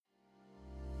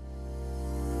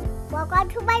Welcome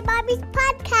to my mommy's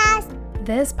podcast.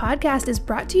 This podcast is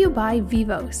brought to you by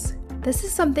Vivos. This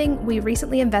is something we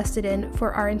recently invested in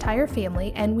for our entire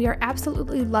family, and we are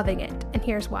absolutely loving it, and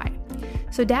here's why.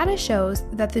 So data shows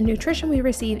that the nutrition we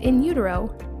receive in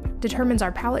utero determines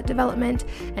our palate development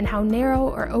and how narrow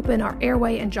or open our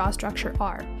airway and jaw structure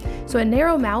are. So a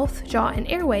narrow mouth, jaw, and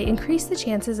airway increase the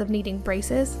chances of needing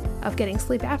braces, of getting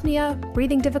sleep apnea,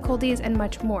 breathing difficulties, and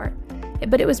much more.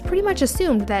 But it was pretty much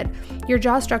assumed that your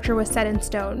jaw structure was set in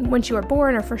stone once you were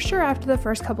born or for sure after the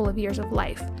first couple of years of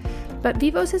life. But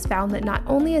Vivos has found that not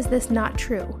only is this not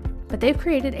true, but they've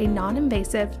created a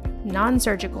non-invasive,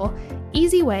 non-surgical,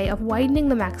 easy way of widening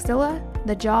the maxilla,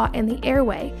 the jaw, and the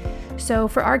airway. So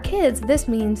for our kids, this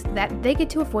means that they get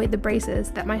to avoid the braces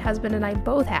that my husband and I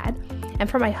both had. And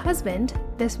for my husband,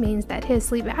 this means that his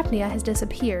sleep apnea has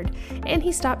disappeared and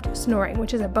he stopped snoring,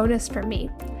 which is a bonus for me.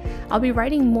 I'll be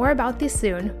writing more about this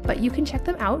soon, but you can check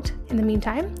them out in the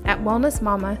meantime at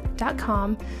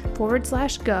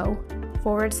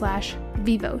wellnessmama.com/go/Vivos,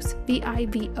 Vivos.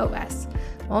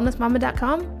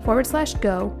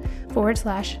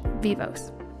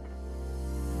 wellnessmama.com/go/Vivos.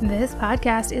 This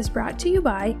podcast is brought to you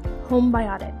by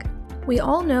Homebiotic. We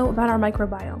all know about our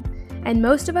microbiome, and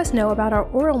most of us know about our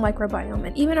oral microbiome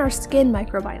and even our skin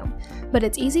microbiome, but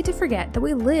it's easy to forget that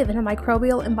we live in a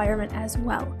microbial environment as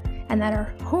well, and that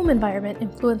our home environment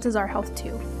influences our health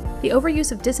too. The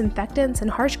overuse of disinfectants and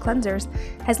harsh cleansers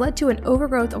has led to an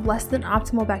overgrowth of less than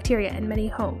optimal bacteria in many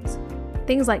homes.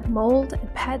 Things like mold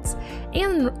and pets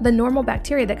and the normal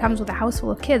bacteria that comes with a house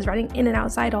full of kids running in and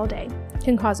outside all day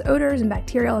can cause odors and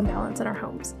bacterial imbalance in our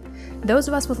homes. Those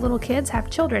of us with little kids have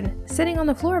children sitting on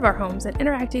the floor of our homes and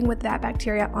interacting with that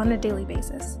bacteria on a daily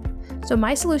basis. So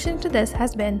my solution to this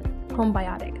has been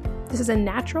Homebiotic. This is a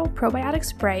natural probiotic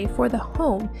spray for the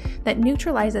home that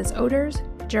neutralizes odors,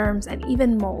 germs, and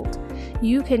even mold.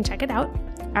 You can check it out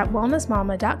at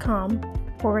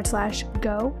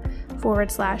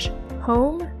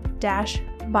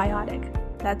wellnessmama.com/go/home-biotic.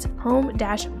 That's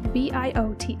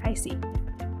home-biotic.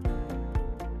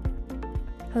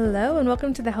 Hello and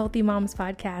welcome to the Healthy Moms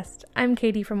Podcast. I'm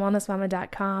Katie from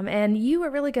wellnessmama.com, and you are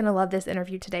really going to love this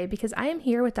interview today because I am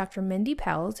here with Dr. Mindy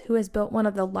Pelz, who has built one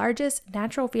of the largest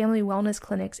natural family wellness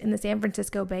clinics in the San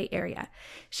Francisco Bay Area.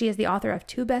 She is the author of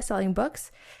 2 best-selling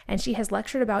books, and she has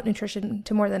lectured about nutrition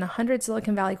to more than 100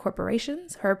 Silicon Valley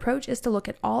corporations. Her approach is to look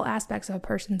at all aspects of a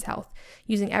person's health,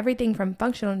 using everything from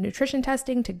functional nutrition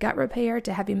testing to gut repair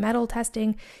to heavy metal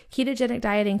testing, ketogenic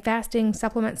dieting, fasting,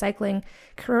 supplement cycling,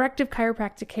 corrective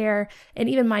chiropractic care, and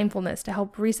even mindfulness to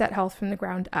help reset health from the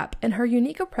ground up. And her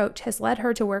unique approach has led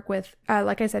her to work with,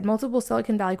 like I said, multiple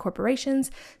Silicon Valley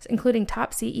corporations, including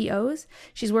top CEOs.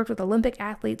 She's worked with Olympic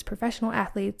athletes, professional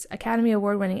athletes, Academy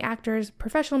Award-winning actors,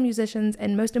 professional musicians,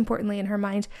 and most importantly in her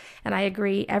mind, and I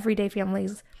agree, everyday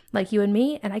families like you and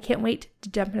me, and I can't wait to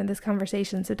jump into this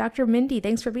conversation. So Dr. Mindy,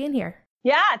 thanks for being here.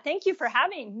 Yeah, thank you for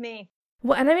having me.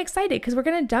 Well, and I'm excited because we're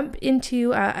going to jump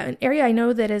into an area I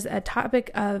know that is a topic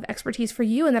of expertise for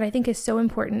you and that I think is so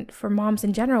important for moms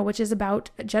in general, which is about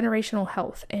generational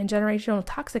health and generational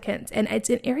toxicants. And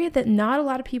it's an area that not a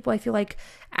lot of people, I feel like,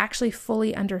 actually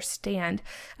fully understand.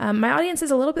 My audience is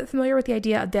a little bit familiar with the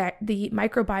idea of the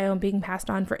microbiome being passed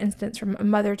on, for instance, from a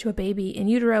mother to a baby in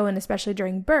utero and especially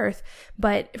during birth.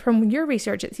 But from your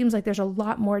research, it seems like there's a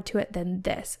lot more to it than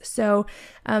this. So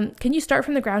can you start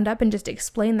from the ground up and just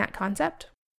explain that concept?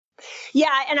 Yeah,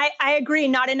 and I agree.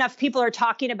 Not enough people are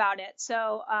talking about it.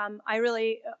 So I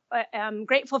really am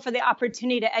grateful for the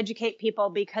opportunity to educate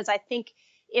people because I think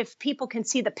if people can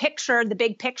see the picture, the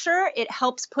big picture, it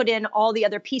helps put in all the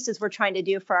other pieces we're trying to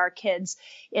do for our kids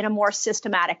in a more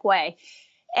systematic way.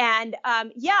 And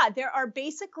there are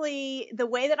basically, the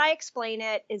way that I explain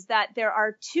it is that there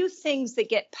are 2 things that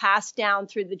get passed down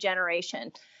through the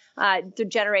generations.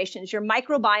 Your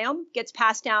microbiome gets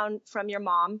passed down from your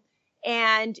mom,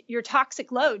 and your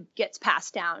toxic load gets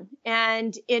passed down.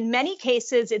 And in many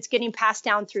cases, it's getting passed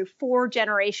down through 4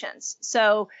 generations.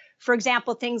 So, for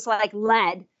example, things like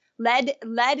lead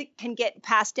can get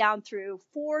passed down through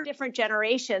 4 different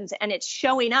generations, and it's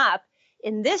showing up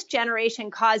in this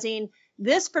generation causing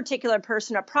this particular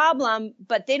person a problem,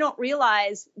 but they don't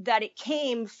realize that it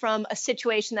came from a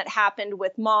situation that happened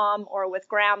with mom or with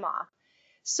grandma.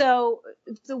 So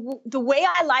the way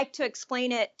I like to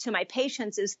explain it to my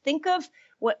patients is think of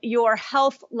your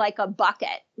health like a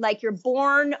bucket, like you're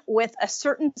born with a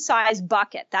certain size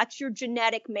bucket. That's your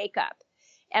genetic makeup.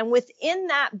 And within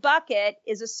that bucket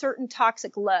is a certain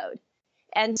toxic load.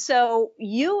 And so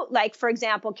you, like, for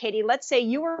example, Katie, let's say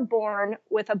you were born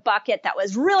with a bucket that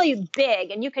was really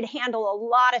big and you could handle a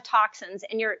lot of toxins,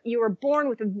 and you were born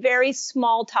with a very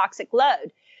small toxic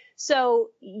load. So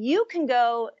you can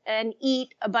go and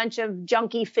eat a bunch of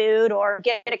junky food or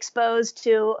get exposed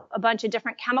to a bunch of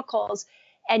different chemicals,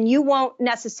 and you won't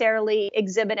necessarily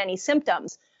exhibit any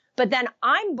symptoms. But then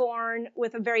I'm born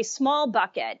with a very small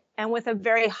bucket and with a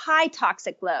very high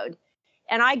toxic load.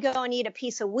 And I go and eat a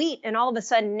piece of wheat, and all of a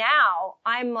sudden now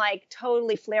I'm like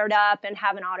totally flared up and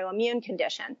have an autoimmune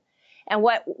condition. And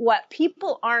what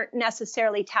people aren't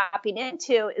necessarily tapping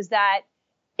into is that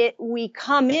we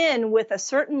come in with a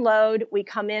certain load, we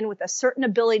come in with a certain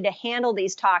ability to handle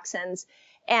these toxins,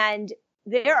 and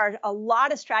there are a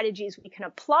lot of strategies we can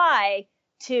apply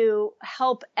to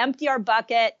help empty our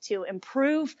bucket, to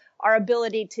improve our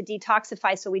ability to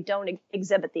detoxify so we don't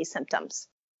exhibit these symptoms.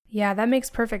 Yeah, that makes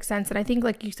perfect sense. And I think,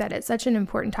 like you said, it's such an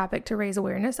important topic to raise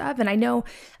awareness of. And I know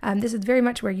this is very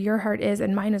much where your heart is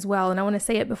and mine as well. And I want to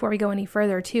say it before we go any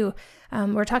further too.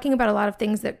 We're talking about a lot of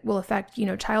things that will affect,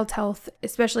 child's health,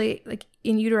 especially like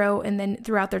in utero and then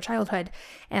throughout their childhood.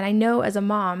 And I know as a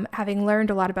mom, having learned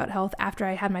a lot about health after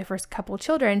I had my first couple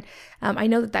children, I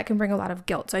know that can bring a lot of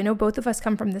guilt. So I know both of us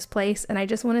come from this place, and I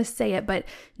just want to say it, but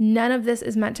none of this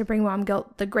is meant to bring mom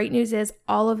guilt. The great news is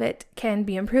all of it can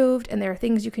be improved, and there are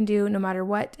things you can do no matter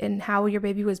what and how your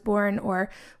baby was born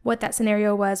or what that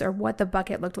scenario was or what the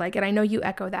bucket looked like. And I know you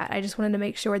echo that. I just wanted to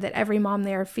make sure that every mom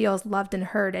there feels loved and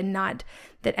heard, and not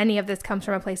that any of this comes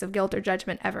from a place of guilt or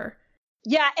judgment ever.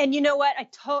 Yeah. And you know what?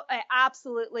 I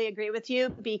absolutely agree with you,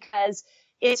 because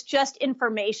it's just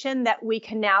information that we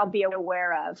can now be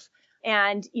aware of.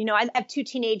 And, I have 2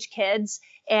 teenage kids,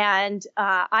 and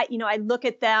I look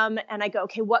at them and I go,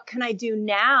 okay, what can I do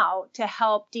now to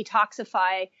help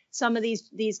detoxify some of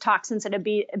these toxins that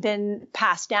have been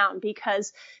passed down?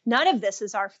 Because none of this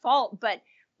is our fault, but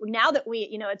now that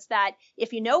it's that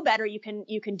if you know better, you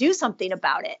can do something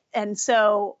about it. And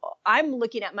so I'm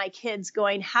looking at my kids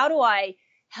going, how do I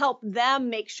help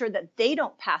them make sure that they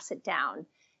don't pass it down?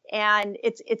 And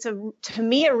it's to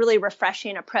me, a really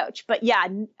refreshing approach. But yeah,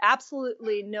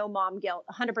 absolutely no mom guilt.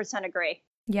 100% agree.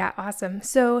 Yeah, awesome.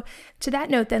 So to that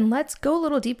note, then let's go a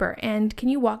little deeper. And can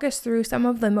you walk us through some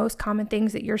of the most common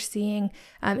things that you're seeing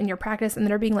in your practice and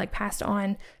that are being like passed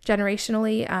on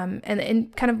generationally,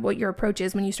 and kind of what your approach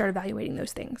is when you start evaluating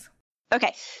those things?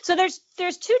 Okay, so there's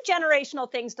 2 generational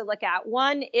things to look at.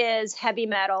 One is heavy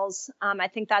metals. I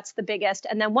think that's the biggest,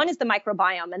 and then one is the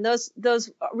microbiome, and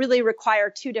those really require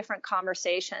 2 different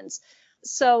conversations.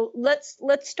 So let's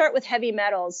start with heavy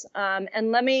metals.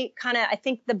 And let me I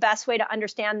think the best way to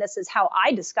understand this is how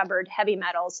I discovered heavy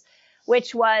metals,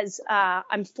 which was,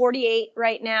 I'm 48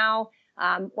 right now.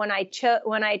 When I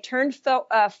turned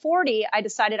 40, I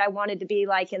decided I wanted to be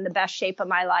like in the best shape of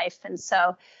my life. And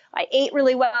so I ate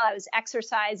really well. I was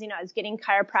exercising. I was getting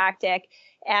chiropractic.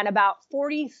 And about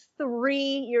 43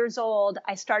 years old,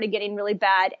 I started getting really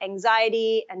bad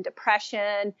anxiety and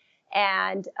depression.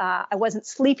 And I wasn't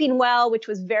sleeping well, which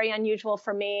was very unusual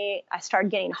for me. I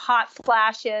started getting hot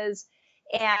flashes,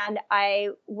 and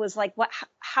I was like, "What?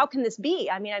 How can this be?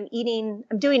 I mean,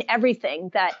 I'm doing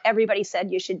everything that everybody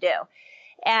said you should do."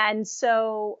 And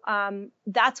so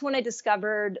that's when I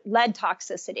discovered lead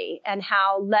toxicity and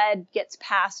how lead gets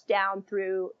passed down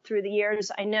through the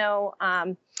years. I know,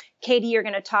 Katie, you're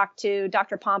going to talk to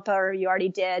Dr. Pompa, or you already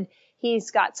did.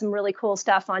 He's got some really cool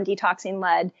stuff on detoxing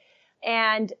lead.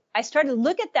 And I started to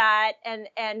look at that and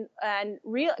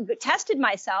tested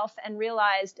myself and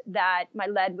realized that my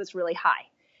lead was really high.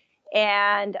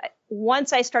 And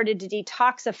once I started to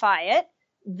detoxify it,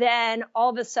 then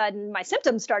all of a sudden my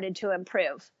symptoms started to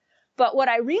improve. But what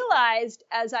I realized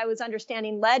as I was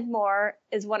understanding lead more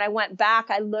is when I went back,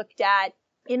 I looked at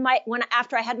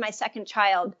after I had my second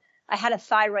child, I had a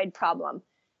thyroid problem,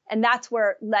 and that's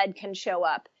where lead can show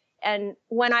up. And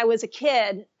when I was a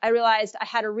kid, I realized I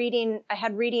had reading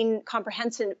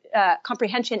comprehension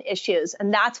issues,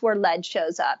 and that's where lead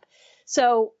shows up.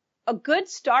 So a good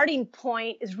starting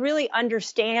point is really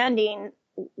understanding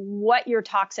what your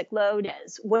toxic load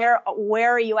is. Where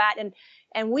are you at?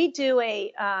 And we do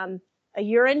a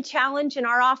urine challenge in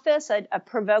our office, a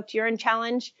provoked urine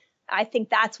challenge. I think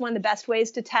that's one of the best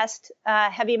ways to test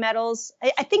heavy metals.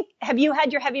 I think, have you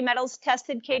had your heavy metals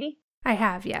tested, Katie? I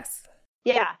have, yes.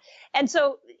 Yeah. And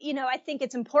so, I think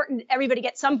it's important everybody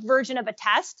get some version of a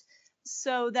test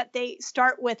so that they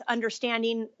start with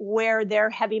understanding where their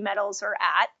heavy metals are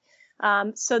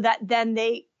at. So that then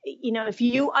they, if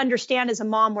you understand as a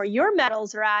mom where your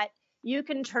metals are at, you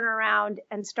can turn around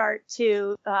and start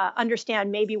to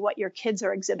understand maybe what your kids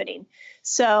are exhibiting.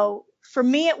 So for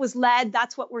me, it was lead.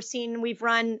 That's what we're seeing. We've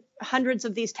run hundreds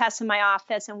of these tests in my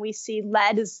office, and we see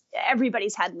lead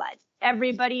everybody's had lead.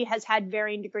 Everybody has had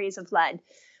varying degrees of lead.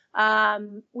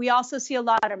 We also see a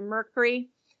lot of mercury.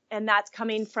 And that's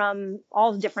coming from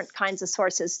all different kinds of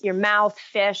sources, your mouth,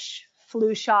 fish,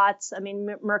 flu shots. I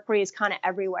mean, mercury is kind of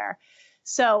everywhere.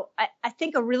 So I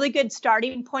think a really good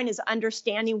starting point is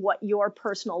understanding what your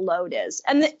personal load is.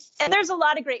 And there's a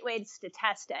lot of great ways to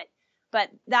test it. But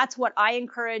that's what I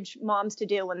encourage moms to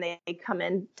do when they come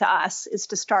in to us, is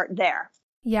to start there.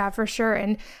 Yeah, for sure.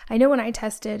 And I know when I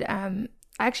tested, I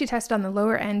actually tested on the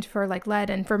lower end for like lead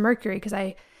and for mercury, because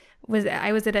I was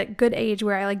at a good age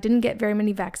where I like didn't get very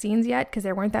many vaccines yet, because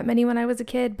there weren't that many when I was a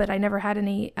kid, but I never had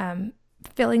any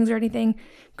fillings or anything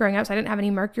growing up, so I didn't have any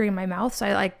mercury in my mouth, so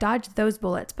I like dodged those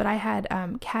bullets. But I had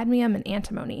cadmium and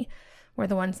antimony were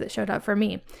the ones that showed up for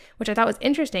me, which I thought was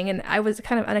interesting, and I was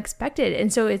kind of unexpected.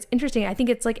 And so it's interesting. I think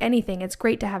it's like anything, it's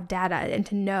great to have data and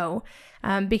to know,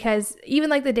 because even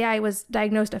like the day I was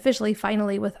diagnosed officially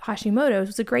finally with Hashimoto's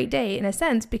was a great day in a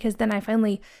sense, because then I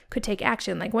finally could take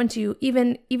action. Like once you,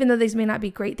 even though these may not be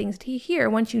great things to hear,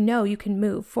 once you know, you can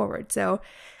move forward. So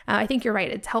I think you're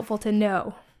right. It's helpful to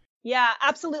know. Yeah,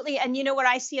 absolutely. And you know what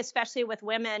I see, especially with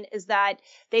women, is that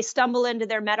they stumble into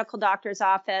their medical doctor's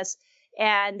office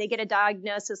and they get a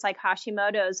diagnosis like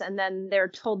Hashimoto's, and then they're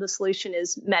told the solution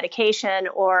is medication.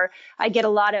 Or I get a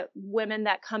lot of women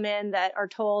that come in that are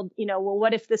told, well,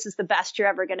 what if this is the best you're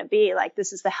ever going to be? Like,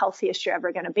 this is the healthiest you're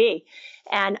ever going to be.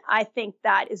 And I think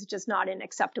that is just not an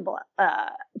acceptable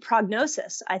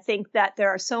prognosis. I think that there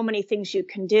are so many things you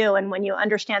can do. And when you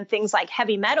understand things like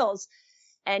heavy metals,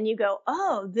 and you go,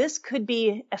 oh, this could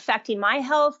be affecting my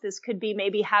health, this could be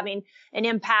maybe having an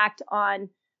impact on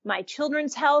my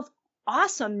children's health.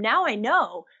 Awesome. Now I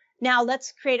know. Now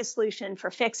let's create a solution for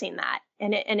fixing that.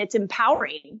 And it's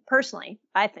empowering, personally,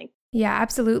 I think. Yeah,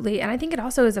 absolutely. And I think it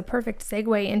also is a perfect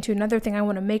segue into another thing I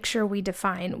want to make sure we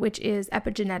define, which is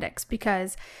epigenetics,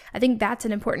 because I think that's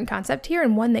an important concept here,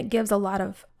 and one that gives a lot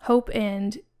of hope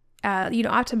and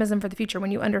optimism for the future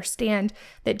when you understand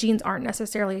that genes aren't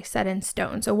necessarily set in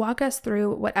stone. So walk us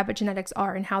through what epigenetics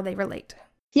are and how they relate.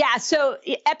 Yeah, so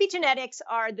epigenetics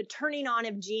are the turning on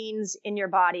of genes in your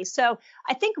body. So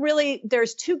I think really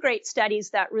there's two great studies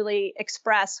that really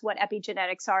express what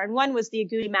epigenetics are. And one was the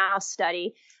agouti mouse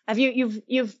study. Are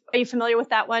you familiar with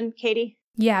that one, Katie?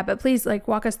 Yeah, but please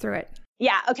walk us through it.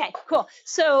 Yeah. Okay, cool.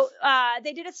 So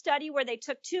they did a study where they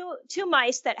took two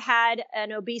mice that had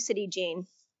an obesity gene,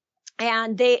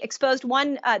 and they exposed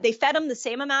one, they fed them the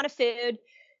same amount of food.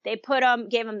 They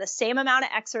gave them the same amount of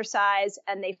exercise,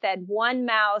 and they fed one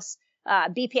mouse,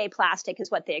 BPA plastic is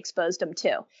what they exposed them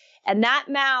to. And that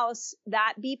mouse,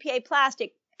 that BPA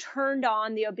plastic turned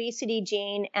on the obesity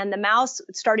gene, and the mouse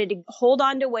started to hold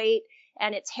on to weight,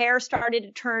 and its hair started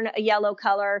to turn a yellow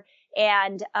color.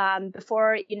 And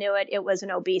before you knew it, it was an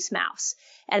obese mouse.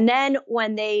 And then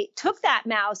when they took that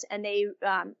mouse and they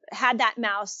had that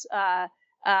mouse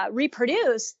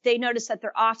reproduce, they noticed that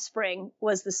their offspring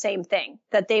was the same thing,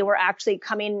 that they were actually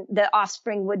the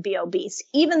offspring would be obese,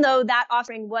 even though that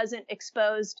offspring wasn't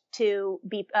exposed to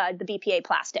the BPA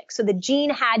plastic. So the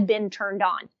gene had been turned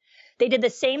on. They did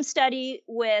the same study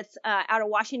out of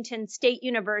Washington State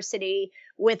University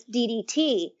with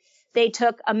DDT. They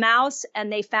took a mouse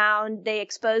and they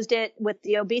exposed it with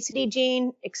the obesity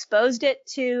gene, exposed it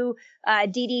to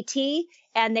DDT,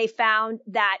 and they found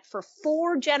that for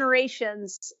 4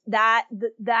 generations, that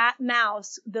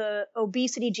mouse, the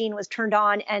obesity gene was turned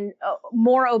on, and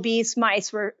more obese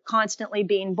mice were constantly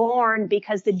being born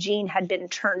because the gene had been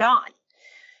turned on.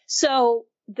 So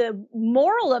the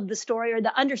moral of the story, or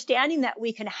the understanding that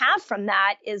we can have from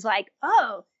that, is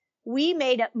we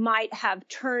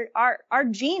our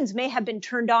genes may have been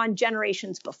turned on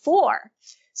generations before.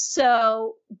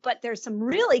 So, but there's some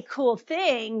really cool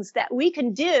things that we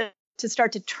can do to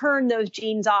start to turn those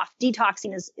genes off.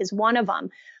 Detoxing is one of them,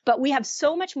 but we have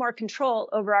so much more control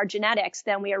over our genetics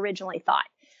than we originally thought.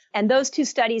 And those 2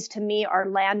 studies to me are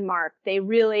landmark. They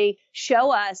really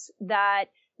show us that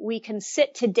we can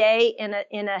sit today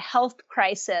in a health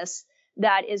crisis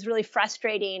that is really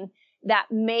frustrating, that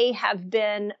may have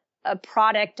been a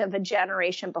product of a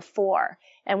generation before.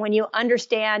 And when you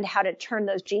understand how to turn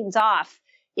those genes off,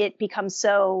 it becomes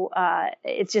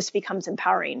it just becomes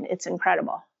empowering. It's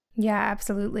incredible. Yeah,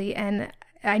 absolutely. And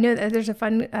I know that there's a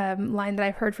fun line that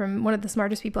I've heard from one of the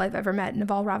smartest people I've ever met,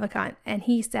 Naval Ravikant. And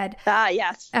he said,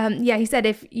 yes. He said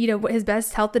if, his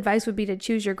best health advice would be to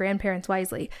choose your grandparents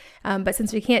wisely. But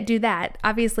since we can't do that,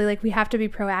 obviously, we have to be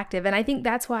proactive. And I think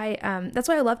that's why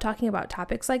I love talking about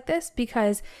topics like this,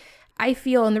 because I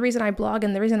feel, and the reason I blog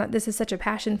and the reason this is such a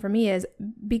passion for me is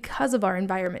because of our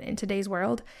environment in today's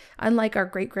world. Unlike our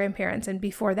great grandparents and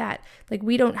before that, like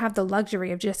we don't have the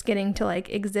luxury of just getting to like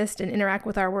exist and interact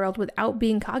with our world without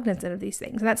being cognizant of these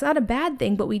things. And that's not a bad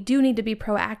thing, but we do need to be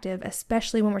proactive,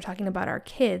 especially when we're talking about our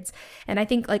kids. And I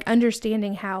think like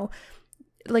understanding how,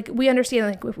 like we understand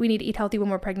like if we need to eat healthy when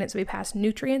we're pregnant so we pass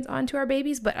nutrients on to our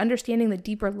babies, but understanding the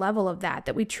deeper level of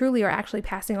that we truly are actually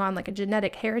passing on like a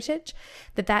genetic heritage,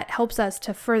 that helps us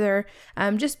to further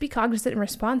just be cognizant and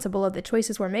responsible of the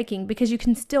choices we're making, because you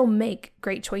can still make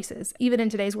great choices even in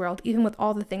today's world, even with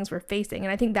all the things we're facing.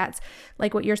 And I think that's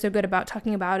like what you're so good about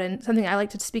talking about and something I like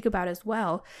to speak about as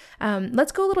well.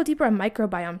 Let's go a little deeper on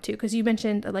microbiome too, because you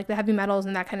mentioned like the heavy metals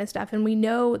and that kind of stuff. And we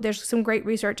know there's some great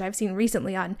research I've seen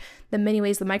recently on the many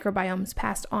ways the microbiome's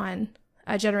passed on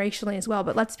generationally as well.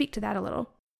 But let's speak to that a little.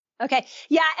 Okay.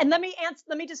 Yeah. And let me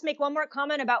just make one more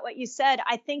comment about what you said.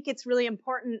 I think it's really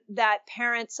important that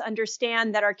parents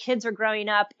understand that our kids are growing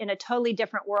up in a totally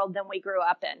different world than we grew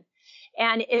up in.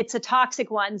 And it's a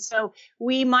toxic one. So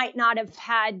we might not have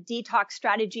had detox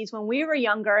strategies when we were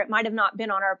younger. It might have not been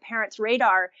on our parents'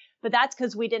 radar, but that's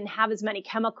because we didn't have as many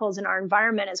chemicals in our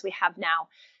environment as we have now.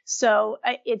 So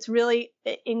it's really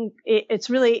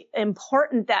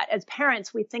important that as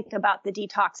parents, we think about the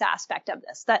detox aspect of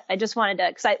this. That I just wanted to,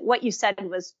 because what you said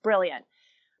was brilliant.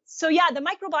 So yeah, the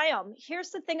microbiome. Here's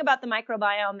the thing about the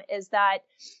microbiome is that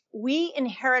we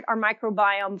inherit our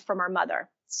microbiome from our mother.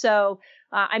 So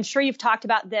I'm sure you've talked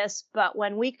about this, but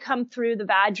when we come through the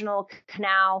vaginal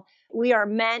canal, we are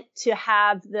meant to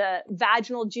have the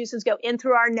vaginal juices go in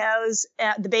through our nose,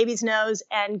 the baby's nose,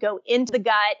 and go into the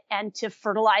gut and to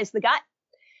fertilize the gut.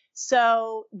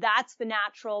 So that's the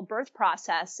natural birth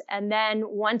process. And then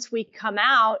once we come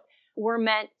out, we're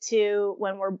meant to,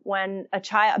 when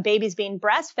a baby's being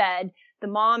breastfed, the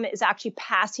mom is actually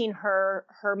passing her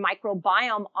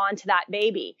microbiome onto that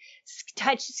baby.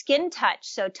 Skin touch.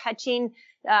 So touching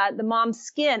the mom's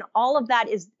skin, all of that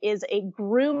is a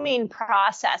grooming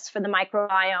process for the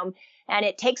microbiome. And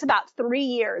it takes about 3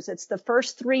 years. It's the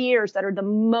first 3 years that are the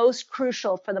most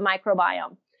crucial for the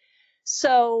microbiome.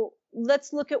 So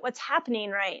let's look at what's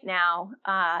happening right now.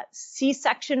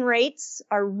 C-section rates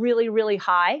are really, really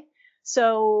high.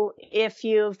 So if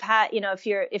you've had,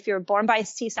 if you're born by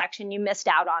C-section, you missed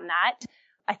out on that.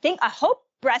 I hope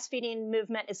breastfeeding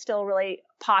movement is still really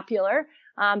popular,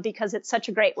 because it's such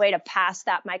a great way to pass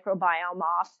that microbiome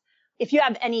off. If you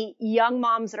have any young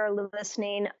moms that are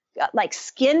listening, like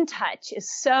skin touch is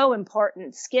so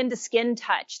important. Skin to skin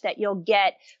touch that you'll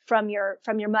get from your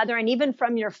mother and even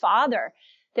from your father.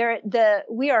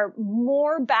 We are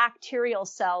more bacterial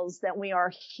cells than we are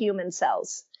human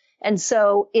cells. And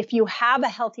so if you have a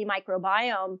healthy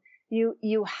microbiome,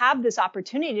 you have this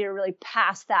opportunity to really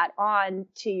pass that on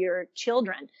to your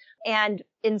children. And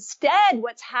instead,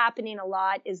 what's happening a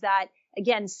lot is that,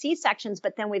 again, C-sections,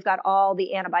 but then we've got all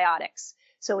the antibiotics.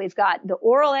 So we've got the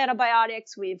oral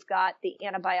antibiotics. We've got the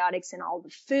antibiotics in all the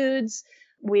foods.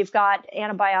 We've got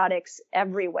antibiotics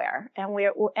everywhere.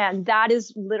 And that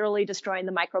is literally destroying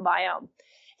the microbiome.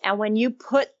 And when you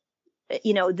put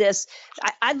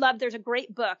I love, there's a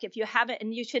great book. If you haven't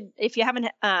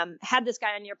had this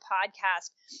guy on your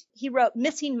podcast, he wrote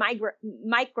Missing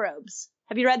Microbes.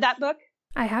 Have you read that book?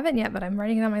 I haven't yet, but I'm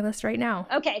writing it on my list right now.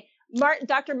 Okay.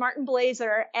 Dr. Martin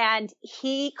Blazer, and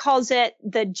he calls it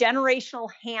the generational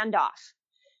handoff,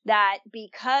 that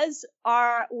because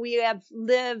we have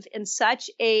lived in such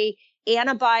a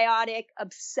antibiotic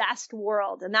obsessed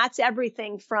world, and that's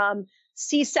everything from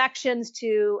C-sections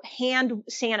to hand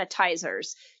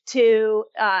sanitizers to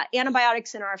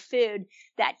antibiotics in our food,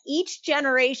 that each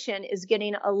generation is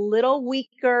getting a little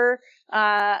weaker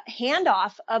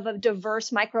handoff of a diverse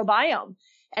microbiome.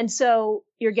 And so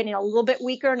you're getting a little bit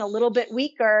weaker and a little bit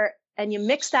weaker, and you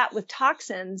mix that with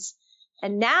toxins.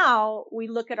 And now we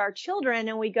look at our children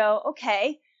and we go,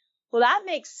 okay, well, that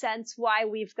makes sense why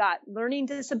we've got learning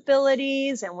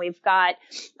disabilities and we've got,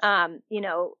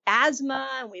 asthma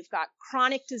and we've got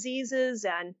chronic diseases.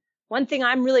 And one thing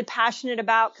I'm really passionate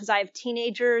about, because I have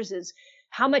teenagers, is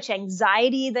how much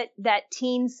anxiety that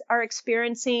teens are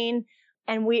experiencing.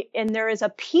 And there is a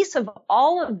piece of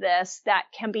all of this that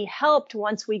can be helped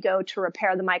once we go to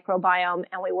repair the microbiome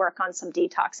and we work on some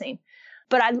detoxing.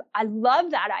 But I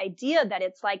love that idea that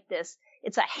it's like this.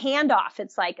 It's a handoff.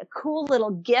 It's like a cool little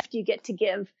gift you get to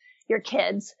give your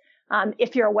kids,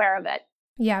 if you're aware of it.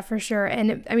 Yeah, for sure.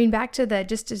 And I mean, back to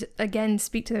just to again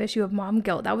speak to the issue of mom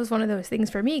guilt. That was one of those things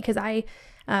for me, because I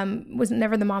was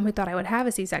never the mom who thought I would have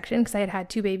a C-section, because I had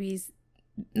 2 babies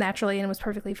naturally and was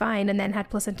perfectly fine, and then had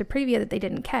placenta previa that they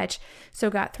didn't catch, so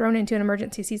got thrown into an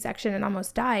emergency C-section and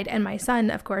almost died. And my son,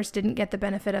 of course, didn't get the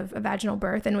benefit of a vaginal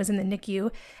birth and was in the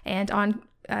NICU and on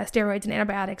steroids and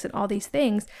antibiotics and all these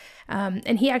things.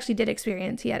 And he actually did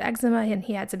experience, he had eczema and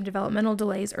he had some developmental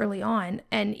delays early on.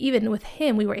 And even with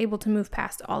him, we were able to move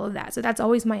past all of that. So that's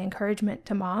always my encouragement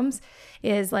to moms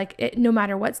is like, no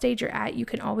matter what stage you're at, you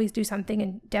can always do something,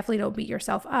 and definitely don't beat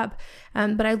yourself up.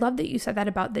 But I love that you said that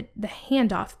about the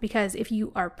handoff, because if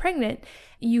you are pregnant,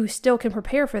 you still can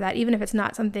prepare for that, even if it's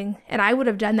not something, and I would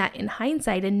have done that in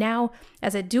hindsight. And now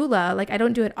as a doula, like I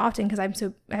don't do it often because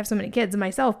I have so many kids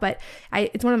myself, but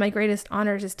it's one of my greatest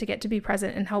honors is to get to be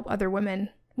present and help other women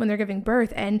when they're giving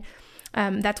birth. And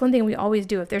that's one thing we always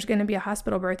do if there's going to be a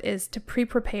hospital birth, is to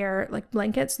prepare like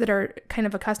blankets that are kind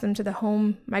of accustomed to the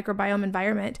home microbiome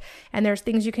environment. And there's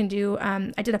things you can do.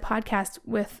 I did a podcast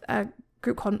with a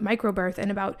group called Microbirth,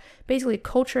 and about basically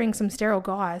culturing some sterile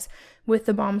gauze with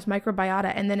the mom's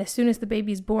microbiota. And then as soon as the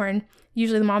baby's born,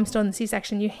 usually the mom's still in the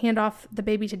C-section, you hand off the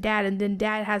baby to dad, and then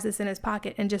dad has this in his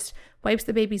pocket and just wipes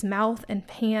the baby's mouth and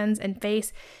hands and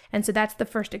face. And so that's the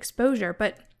first exposure.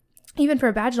 But even for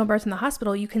a vaginal birth in the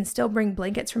hospital, you can still bring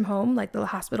blankets from home, like the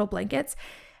hospital blankets,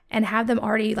 and have them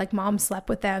already, like mom slept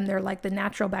with them. They're like the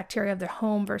natural bacteria of their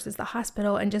home versus the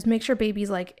hospital, and just make sure babies,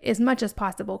 like as much as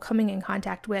possible, coming in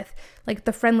contact with like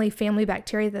the friendly family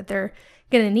bacteria that they're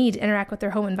going to need to interact with their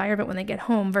home environment when they get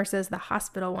home versus the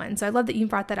hospital one. So I love that you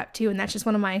brought that up too. And that's just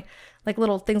one of my like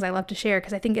little things I love to share,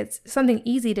 because I think it's something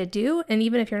easy to do. And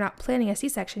even if you're not planning a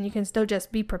C-section, you can still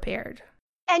just be prepared.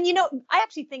 And, I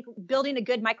actually think building a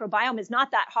good microbiome is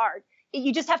not that hard.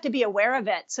 You just have to be aware of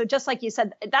it. So just like you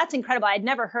said, that's incredible. I'd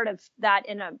never heard of that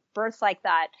in a birth like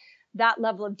that. That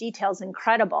level of detail is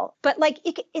incredible. But like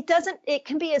it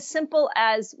can be as simple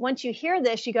as once you hear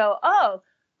this, you go, oh,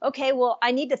 okay, well,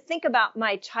 I need to think about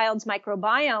my child's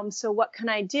microbiome. So what can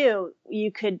I do?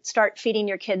 You could start feeding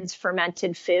your kids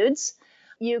fermented foods.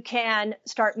 You can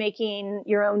start making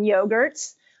your own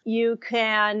yogurts. You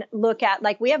can look at,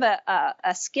 like, we have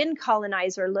a skin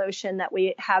colonizer lotion that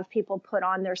we have people put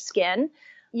on their skin.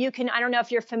 You can, I don't know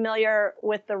if you're familiar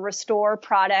with the Restore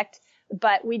product,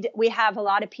 but we have a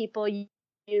lot of people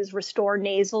use Restore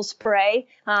nasal spray.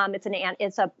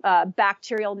 It's a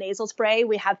bacterial nasal spray.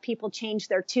 We have people change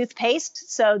their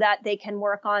toothpaste so that they can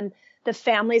the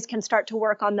families can start to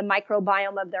work on the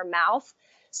microbiome of their mouth.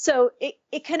 So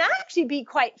it can actually be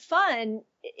quite fun,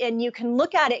 and you can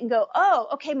look at it and go, oh,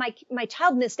 okay, my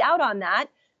child missed out on that.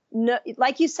 No,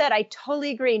 like you said, I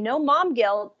totally agree. No mom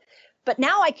guilt, but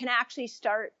now I can actually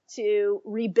start to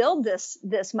rebuild this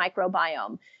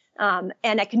microbiome. And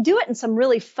I can do it in some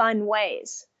really fun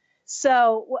ways.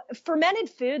 So fermented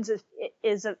foods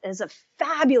is a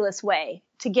fabulous way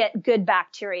to get good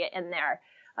bacteria in there.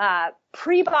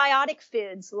 Prebiotic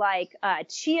foods like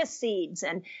chia seeds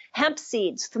and hemp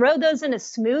seeds, throw those in a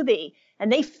smoothie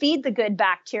and they feed the good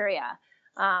bacteria.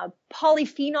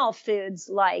 Polyphenol foods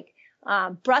like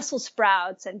Brussels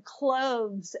sprouts and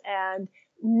cloves and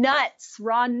nuts,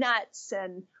 raw nuts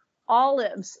and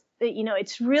olives.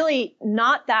 It's really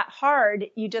not that hard.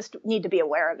 You just need to be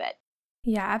aware of it.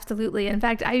 Yeah, absolutely. In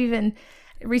fact,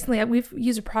 recently we've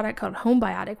used a product called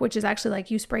Homebiotic, which is actually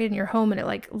like you spray it in your home and it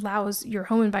like allows your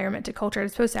home environment to culture.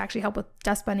 It's supposed to actually help with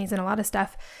dust bunnies and a lot of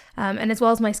stuff. And as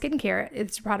well as my skincare,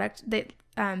 it's a product that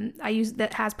I use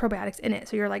that has probiotics in it.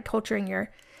 So you're like culturing your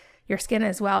skin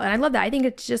as well. And I love that. I think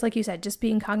it's just like you said, just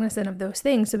being cognizant of those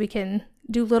things so we can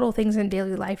do little things in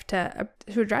daily life to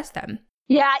address them.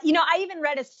 Yeah. I even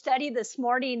read a study this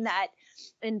morning that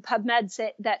in PubMed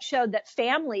that showed that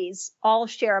families all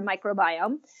share a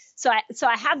microbiome. So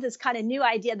I have this kind of new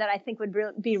idea that I think would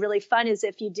be really fun is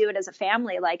if you do it as a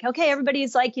family, like, okay,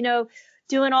 everybody's like,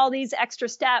 doing all these extra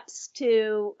steps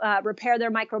to repair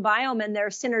their microbiome and they're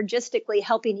synergistically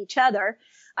helping each other.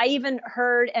 I even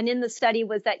heard, and in the study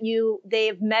was that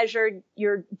they've measured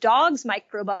your dog's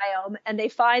microbiome and they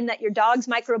find that your dog's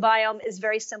microbiome is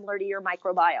very similar to your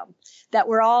microbiome, that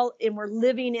we're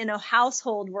living in a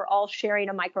household, we're all sharing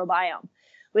a microbiome,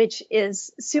 which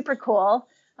is super cool.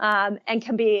 And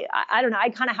can be, I don't know,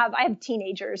 I have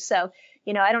teenagers, so,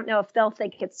 I don't know if they'll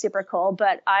think it's super cool,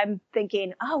 but I'm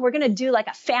thinking, oh, we're going to do like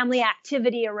a family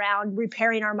activity around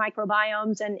repairing our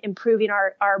microbiomes and improving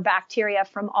our bacteria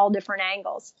from all different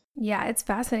angles. Yeah, it's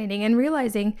fascinating. And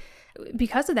realizing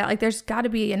because of that, like there's got to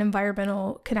be an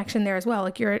environmental connection there as well.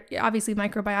 Like you're obviously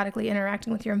microbiotically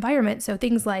interacting with your environment. So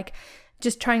things like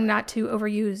just trying not to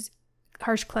overuse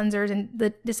harsh cleansers and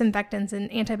the disinfectants and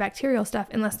antibacterial stuff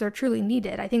unless they're truly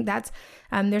needed. I think that's,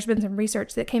 there's been some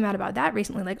research that came out about that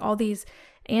recently, like all these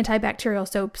antibacterial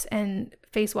soaps and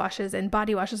face washes and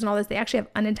body washes and all this, they actually have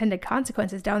unintended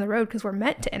consequences down the road because we're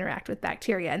meant to interact with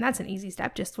bacteria. And that's an easy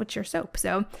step. Just switch your soap.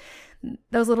 So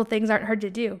those little things aren't hard to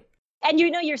do. And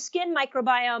your skin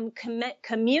microbiome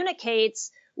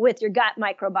communicates with your gut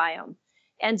microbiome.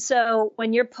 And so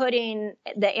when you're putting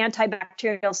the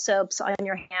antibacterial soaps on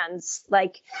your hands,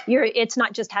 it's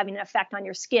not just having an effect on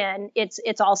your skin,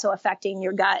 it's also affecting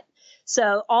your gut.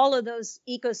 So all of those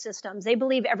ecosystems, they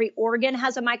believe every organ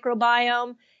has a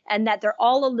microbiome and that they're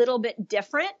all a little bit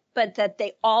different, but that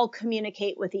they all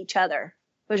communicate with each other,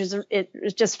 which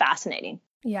is just fascinating.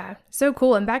 Yeah, so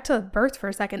cool. And back to birth for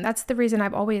a second. That's the reason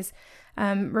I've always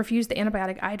refused the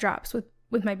antibiotic eye drops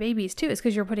with my babies too, is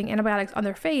because you're putting antibiotics on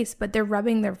their face, but they're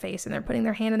rubbing their face and they're putting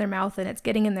their hand in their mouth and it's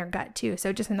getting in their gut too.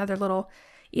 So just another little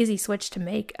easy switch to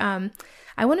make.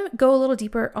 I want to go a little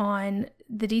deeper on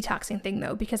the detoxing thing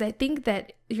though, because I think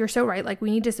that you're so right. Like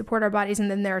we need to support our bodies. And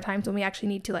then there are times when we actually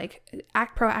need to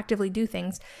proactively do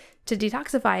things to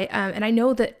detoxify. And I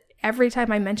know that every time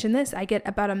I mention this, I get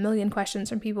about 1 million questions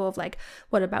from people of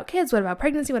what about kids? What about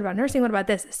pregnancy? What about nursing? What about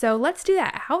this? So let's do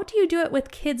that. How do you do it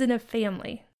with kids in a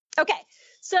family? Okay.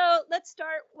 So let's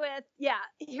start with,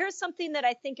 here's something that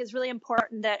I think is really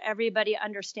important that everybody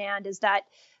understand is that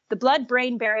the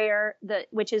blood-brain barrier,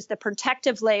 which is the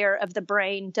protective layer of the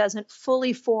brain, doesn't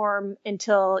fully form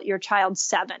until your child's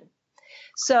 7.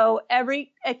 So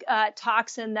every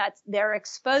toxin that they're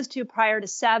exposed to prior to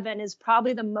 7 is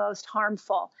probably the most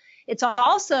harmful. It's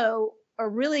also a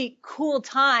really cool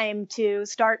time to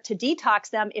start to detox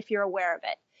them if you're aware of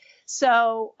it.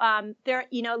 So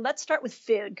let's start with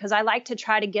food, because I like to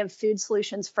try to give food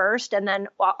solutions first, and then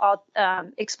I'll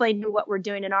explain to you what we're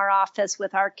doing in our office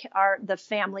with the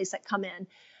families that come in.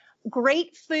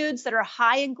 Great foods that are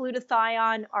high in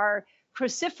glutathione are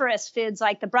cruciferous foods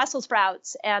like the Brussels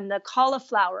sprouts and the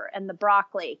cauliflower and the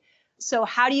broccoli. So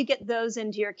how do you get those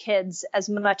into your kids as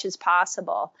much as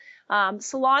possible?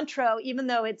 Cilantro, even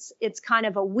though it's kind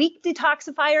of a weak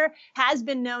detoxifier, has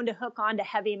been known to hook onto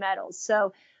heavy metals.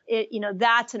 So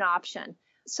that's an option.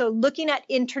 So looking at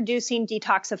introducing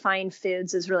detoxifying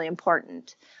foods is really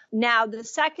important. Now, the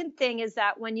second thing is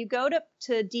that when you go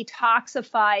to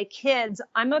detoxify kids,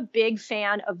 I'm a big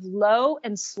fan of low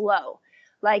and slow.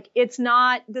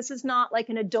 This is not like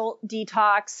an adult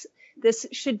detox. This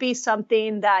should be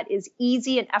something that is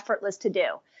easy and effortless to do.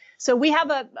 So we have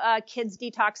a kids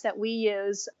detox that we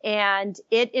use, and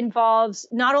it involves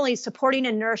not only supporting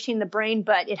and nourishing the brain,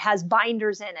 but it has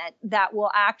binders in it that will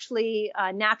actually,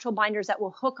 natural binders that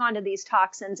will hook onto these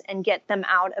toxins and get them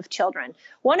out of children.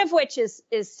 One of which is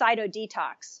Cyto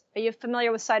Detox. Are you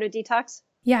familiar with Cyto Detox?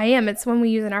 Yeah, I am. It's one we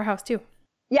use in our house too.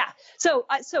 Yeah. So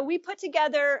we put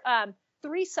together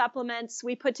 3 supplements.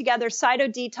 We put together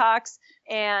Cyto Detox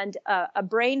and a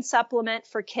brain supplement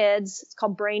for kids. It's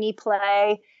called Brainy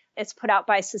Play. It's put out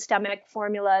by Systemic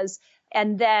Formulas.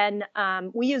 And then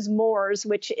we use Moors,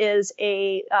 which is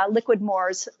a liquid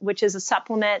Moors, which is a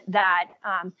supplement that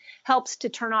helps to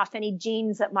turn off any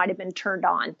genes that might have been turned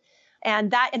on.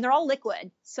 And they're all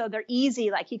liquid. So they're easy.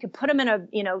 Like you could put them in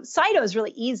Cyto is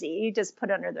really easy. You just put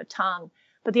it under the tongue.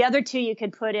 But the other 2 you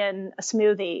could put in a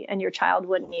smoothie and your child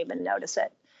wouldn't even notice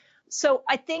it. So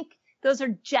I think those are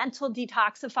gentle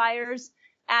detoxifiers.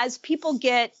 As people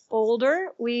get older,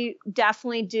 we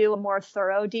definitely do a more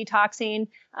thorough detoxing.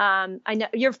 I know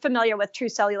you're familiar with True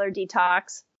Cellular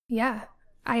Detox. Yeah,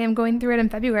 I am going through it in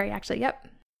February, actually. Yep.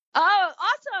 Oh,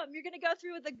 awesome. You're going to go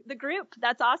through with the group.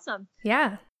 That's awesome.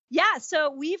 Yeah. Yeah.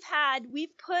 So we've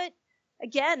put,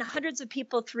 again, hundreds of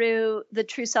people through the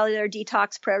True Cellular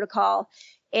Detox protocol.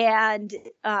 And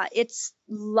it's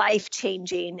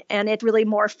life-changing, and it's really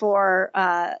more for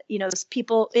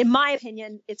people. In my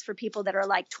opinion, it's for people that are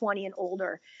like 20 and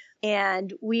older.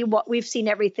 And we've seen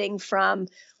everything from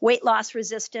weight loss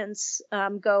resistance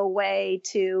go away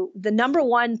to the number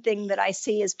one thing that I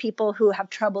see is people who have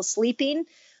trouble sleeping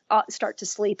start to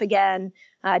sleep again.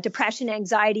 Depression,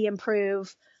 anxiety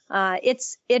improve. It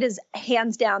is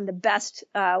hands down the best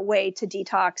way to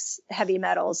detox heavy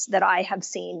metals that I have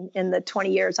seen in the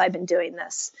 20 years I've been doing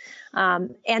this.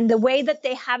 And the way that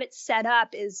they have it set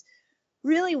up is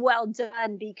really well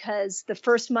done, because the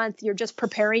first month you're just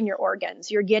preparing your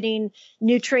organs. You're getting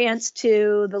nutrients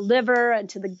to the liver and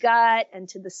to the gut and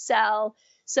to the cell.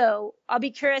 So I'll be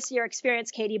curious your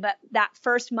experience, Katie, but that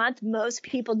first month, most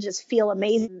people just feel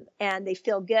amazing and they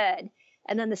feel good.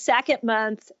 And then the second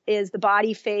month is the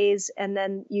body phase. And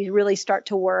then you really start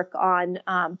to work on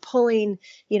pulling,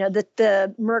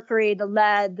 the mercury, the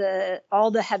lead,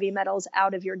 all the heavy metals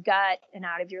out of your gut and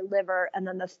out of your liver. And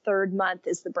then the third month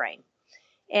is the brain.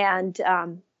 And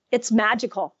it's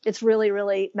magical. It's really,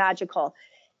 really magical.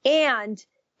 And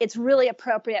it's really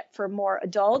appropriate for more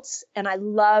adults. And I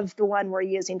love the one we're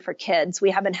using for kids.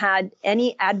 We haven't had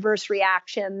any adverse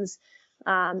reactions.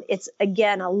 It's,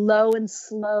 again, a low and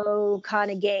slow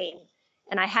kind of gain.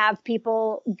 And I have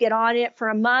people get on it for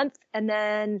a month and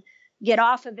then get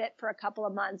off of it for a couple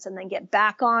of months and then get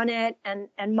back on it.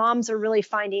 And moms are really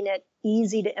finding it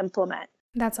easy to implement.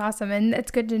 That's awesome. And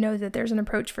it's good to know that there's an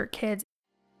approach for kids.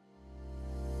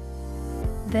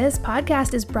 This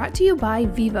podcast is brought to you by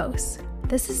Vivos.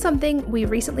 This is something we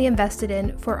recently invested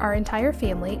in for our entire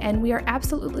family, and we are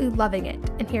absolutely loving it.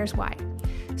 And here's why.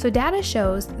 So data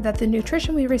shows that the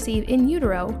nutrition we receive in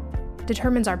utero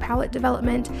determines our palate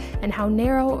development and how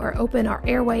narrow or open our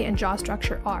airway and jaw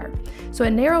structure are. So a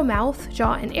narrow mouth,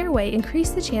 jaw, and airway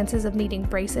increase the chances of needing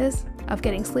braces, of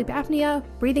getting sleep apnea,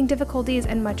 breathing difficulties,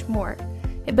 and much more.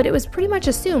 But it was pretty much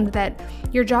assumed that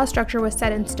your jaw structure was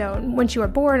set in stone once you were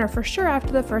born or for sure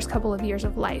after the first couple of years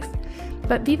of life.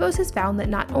 But Vivos has found that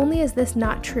not only is this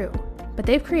not true, but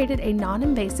they've created a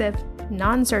non-invasive,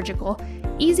 non-surgical,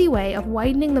 easy way of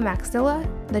widening the maxilla,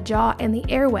 the jaw, and the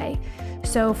airway.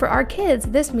 So for our kids,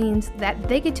 this means that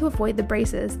they get to avoid the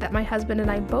braces that my husband and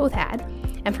I both had.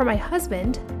 And for my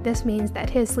husband, this means that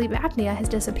his sleep apnea has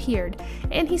disappeared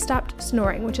and he stopped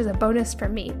snoring, which is a bonus for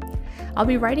me. I'll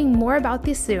be writing more about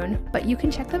these soon, but you can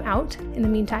check them out in the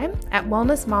meantime at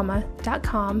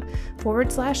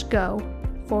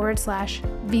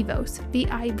wellnessmama.com/go/Vivos,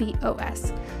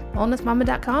 VIVOS.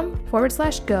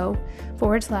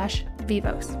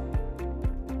 wellnessmama.com/go/Vivos.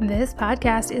 This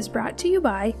podcast is brought to you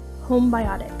by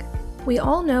Homebiotic. We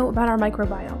all know about our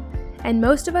microbiome, and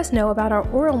most of us know about our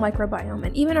oral microbiome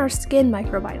and even our skin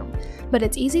microbiome, but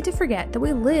it's easy to forget that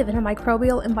we live in a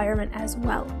microbial environment as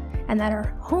well, and that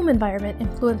our home environment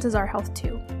influences our health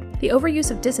too. The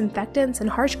overuse of disinfectants and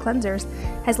harsh cleansers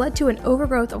has led to an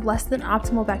overgrowth of less than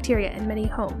optimal bacteria in many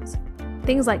homes.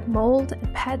 Things like mold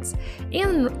and pets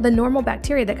and the normal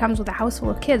bacteria that comes with a house full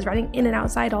of kids running in and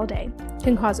outside all day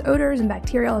can cause odors and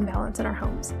bacterial imbalance in our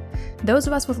homes. Those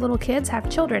of us with little kids have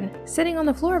children sitting on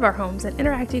the floor of our homes and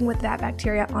interacting with that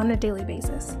bacteria on a daily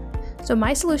basis. So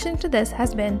my solution to this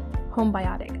has been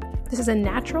Homebiotic. This is a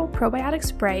natural probiotic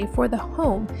spray for the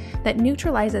home that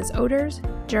neutralizes odors,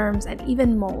 germs, and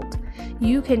even mold.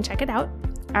 You can check it out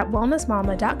at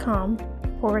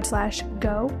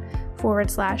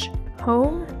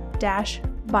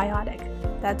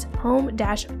wellnessmama.com/go/home-biotic. That's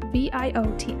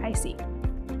home-biotic.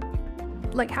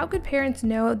 Like, how could parents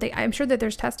know? I'm sure that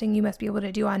there's testing you must be able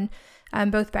to do on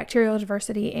both bacterial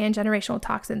diversity and generational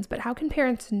toxins, but how can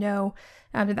parents know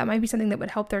that might be something that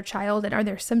would help their child? And are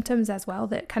there symptoms as well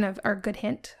that kind of are a good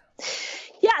hint?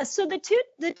 Yeah, so the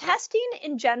testing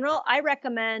in general, I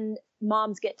recommend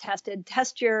moms get tested.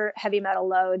 Test your heavy metal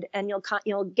load, and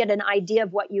you'll get an idea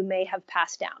of what you may have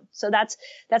passed down. So that's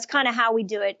kind of how we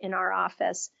do it in our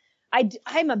office.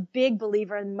 I'm a big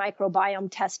believer in microbiome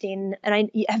testing. And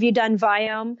have you done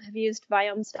Viome? Have you used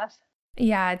Viome stuff?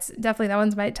 Yeah, it's definitely, that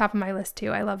one's top of my list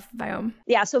too. I love Viome.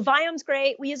 Yeah, so Viome's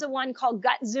great. We use one called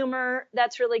Gut Zoomer.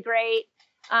 That's really great.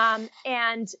 A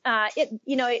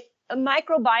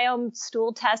microbiome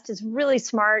stool test is really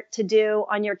smart to do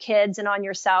on your kids and on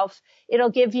yourself. It'll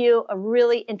give you a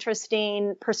really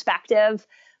interesting perspective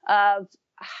of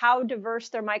how diverse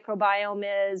their microbiome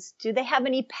is. Do they have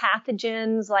any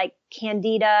pathogens like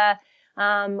Candida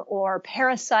or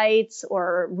parasites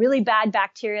or really bad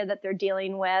bacteria that they're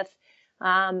dealing with?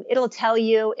 It'll tell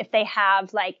you if they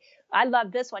have, like, I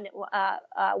love this one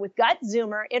with Gut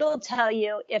Zoomer. It'll tell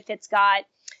you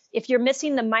if you're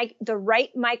missing the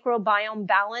right microbiome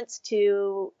balance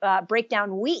to break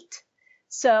down wheat.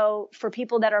 So for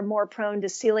people that are more prone to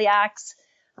celiacs,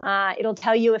 it'll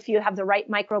tell you if you have the right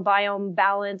microbiome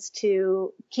balance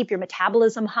to keep your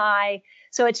metabolism high.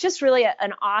 So it's just really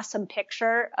an awesome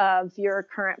picture of your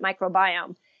current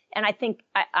microbiome. And I think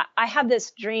I have this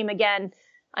dream, again,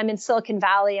 I'm in Silicon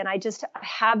Valley, and I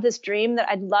have this dream that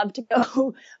I'd love to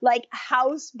go like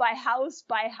house by house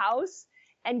by house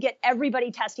and get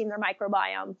everybody testing their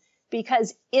microbiome,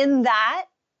 because in that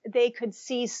they could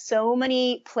see so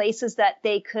many places that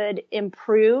they could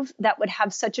improve that would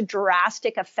have such a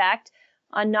drastic effect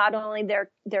on not only their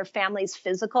family's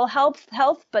physical health,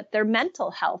 but their mental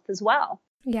health as well.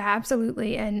 Yeah,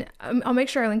 absolutely. And I'll make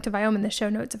sure I link to Viome in the show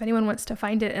notes if anyone wants to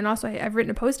find it. And also I've written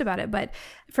a post about it. But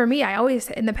for me, I always,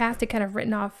 in the past, had kind of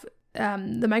written off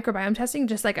the microbiome testing,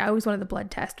 just like I always wanted the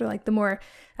blood test, or like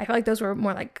I felt like those were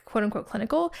more like quote unquote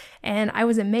clinical. And I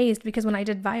was amazed because when I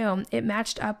did Viome, it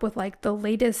matched up with like the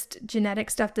latest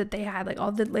genetic stuff that they had, like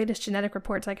all the latest genetic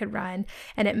reports I could run.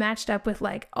 And it matched up with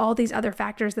like all these other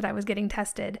factors that I was getting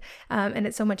tested. And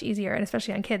it's so much easier. And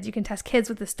especially on kids, you can test kids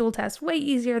with the stool test way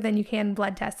easier than you can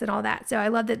blood tests and all that. So I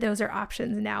love that those are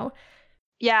options now.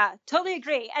 Yeah, totally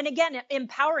agree. And again,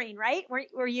 empowering, right?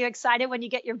 Were you excited when you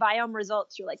get your Viome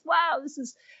results? You're like, wow,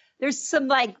 there's some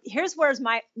like, here's where's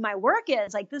my work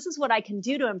is. Like, this is what I can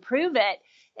do to improve it.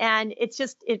 And it's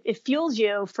just, it fuels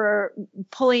you for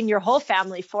pulling your whole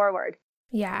family forward.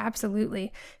 Yeah,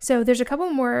 absolutely. So there's a couple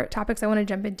more topics I want to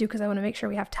jump into because I want to make sure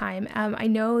we have time. I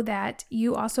know that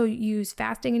you also use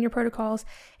fasting in your protocols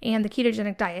and the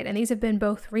ketogenic diet, and these have been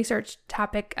both research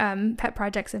topic pet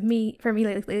projects for me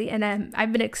lately. And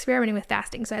I've been experimenting with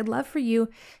fasting. So I'd love for you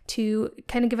to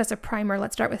kind of give us a primer.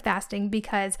 Let's start with fasting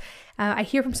because I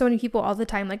hear from so many people all the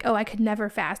time, like, oh, I could never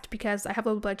fast because I have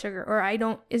low blood sugar, or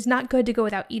it's not good to go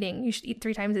without eating. You should eat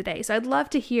 3 times a day. So I'd love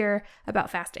to hear about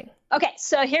fasting. Okay,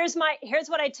 so here's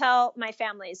what I tell my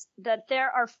families, that there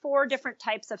are 4 different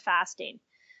types of fasting.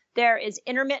 There is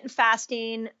intermittent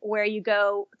fasting, where you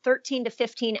go 13 to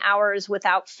 15 hours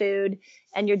without food,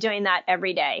 and you're doing that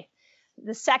every day.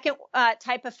 The second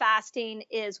type of fasting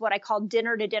is what I call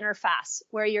dinner to dinner fast,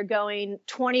 where you're going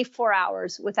 24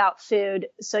 hours without food.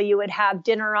 So you would have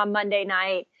dinner on Monday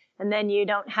night, and then you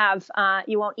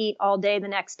won't eat all day the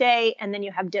next day, and then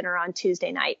you have dinner on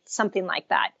Tuesday night, something like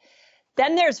that.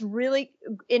 Then there's really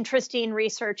interesting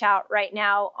research out right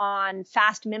now on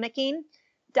fast mimicking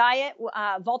diet.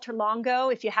 Walter Longo,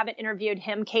 if you haven't interviewed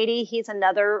him, Katie, he's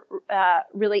another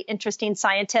really interesting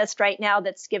scientist right now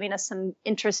that's giving us some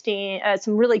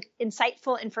really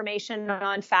insightful information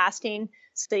on fasting.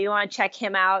 So you want to check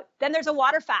him out. Then there's a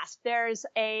water fast. There's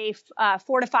a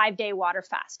 4 to 5 day water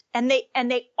fast, and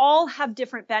they all have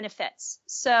different benefits.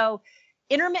 So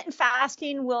intermittent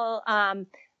fasting will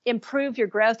improve your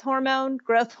growth hormone.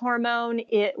 Growth hormone,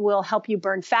 it will help you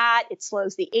burn fat. It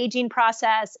slows the aging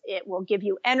process. It will give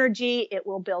you energy. It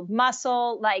will build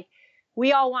muscle. Like,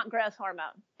 we all want growth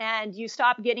hormone, and you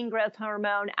stop getting growth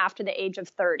hormone after the age of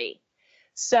 30.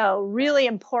 So really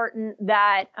important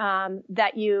that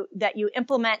you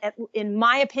implement, in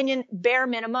my opinion, bare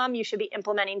minimum, you should be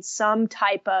implementing some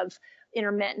type of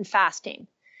intermittent fasting.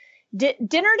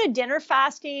 Dinner to dinner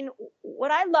fasting,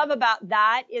 what I love about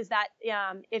that is that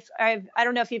I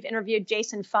don't know if you've interviewed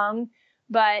Jason Fung,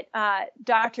 but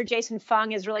Dr. Jason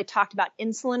Fung has really talked about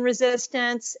insulin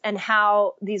resistance and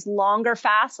how these longer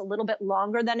fasts, a little bit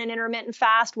longer than an intermittent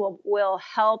fast, will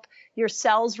help your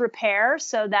cells repair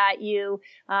so that you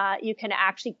can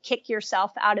actually kick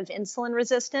yourself out of insulin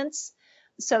resistance.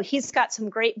 So he's got some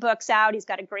great books out. He's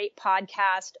got a great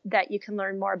podcast that you can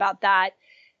learn more about that.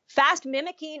 Fast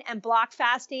mimicking and block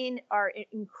fasting are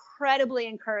incredibly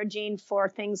encouraging for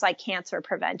things like cancer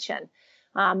prevention.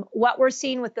 What we're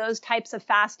seeing with those types of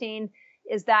fasting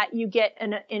is that you get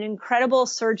an incredible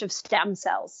surge of stem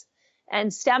cells.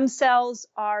 And stem cells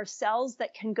are cells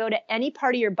that can go to any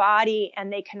part of your body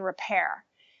and they can repair.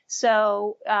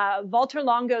 So Walter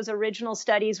Longo's original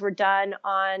studies were done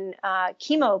on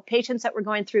chemo, patients that were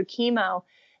going through chemo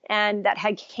and that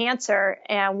had cancer.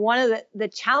 And one of the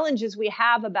challenges we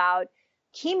have about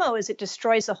chemo is it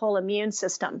destroys the whole immune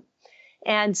system.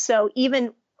 And so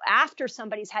even after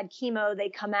somebody's had chemo, they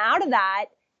come out of that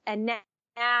and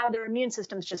now their immune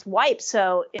system is just wiped.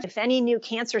 So if any new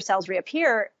cancer cells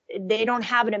reappear, they don't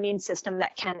have an immune system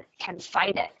that can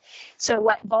fight it. So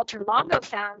what Walter Longo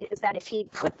found is that if he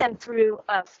put them through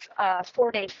a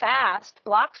 4-day fast,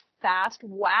 block fast,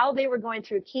 while they were going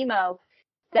through chemo,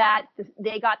 that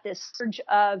they got this surge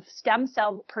of stem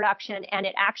cell production, and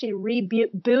it actually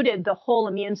rebooted the whole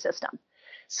immune system.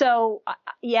 So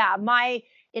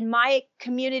in my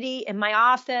community, in my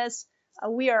office,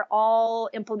 we are all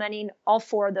implementing all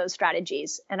 4 of those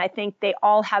strategies. And I think they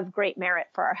all have great merit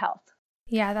for our health.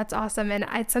 Yeah, that's awesome. And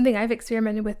it's something I've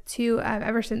experimented with too,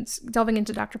 ever since delving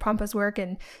into Dr. Pompa's work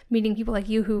and meeting people like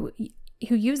you who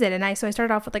use it. And so I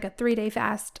started off with like a 3-day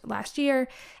fast last year.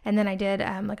 And then I did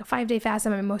like a 5-day fast.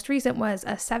 And my most recent was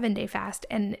a 7-day fast.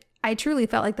 And I truly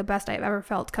felt like the best I've ever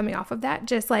felt coming off of that.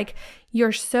 Just like,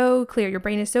 you're so clear, your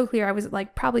brain is so clear. I was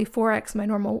like probably 4x my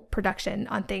normal production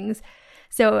on things.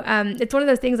 So it's one of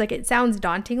those things, like, it sounds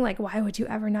daunting, like, why would you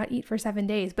ever not eat for 7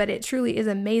 days? But it truly is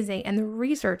amazing. And the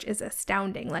research is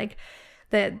astounding. Like,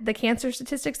 the cancer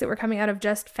statistics that were coming out of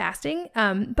just fasting.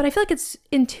 But I feel like it's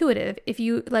intuitive. If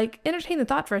you like entertain the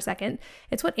thought for a second,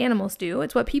 it's what animals do.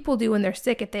 It's what people do when they're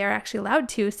sick if they are actually allowed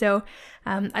to. So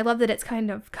I love that it's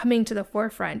kind of coming to the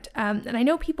forefront. And I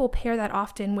know people pair that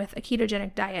often with a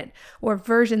ketogenic diet or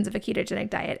versions of a ketogenic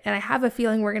diet. And I have a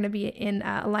feeling we're going to be in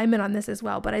alignment on this as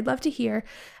well. But I'd love to hear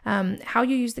how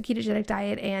you use the ketogenic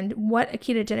diet and what a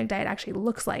ketogenic diet actually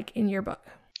looks like in your book.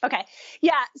 Okay.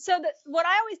 Yeah. So what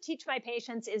I always teach my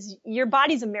patients is your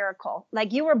body's a miracle.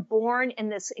 Like you were born in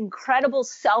this incredible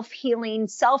self-healing,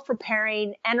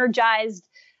 self-repairing, energized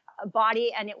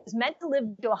body, and it was meant to live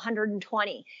to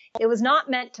 120. It was not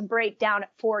meant to break down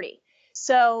at 40.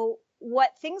 So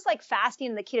what things like fasting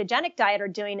and the ketogenic diet are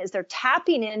doing is they're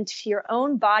tapping into your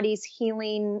own body's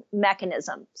healing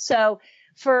mechanism. So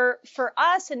for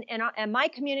us and my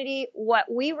community,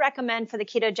 what we recommend for the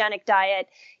ketogenic diet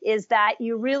is that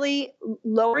you really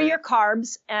lower your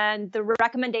carbs. And the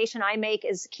recommendation I make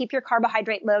is keep your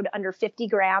carbohydrate load under 50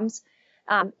 grams.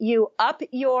 You up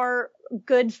your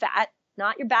good fat,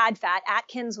 not your bad fat.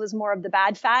 Atkins was more of the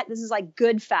bad fat. This is like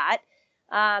good fat.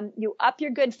 You up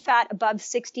your good fat above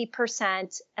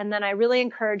 60%. And then I really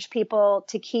encourage people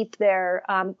to keep their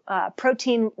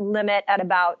protein limit at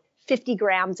about 50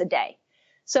 grams a day.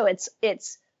 So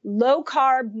it's low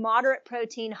carb, moderate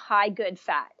protein, high good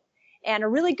fat. And a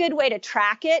really good way to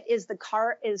track it is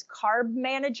Carb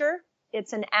Manager.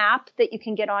 It's an app that you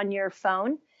can get on your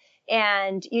phone,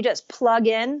 and you just plug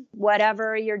in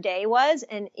whatever your day was.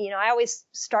 And, I always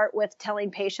start with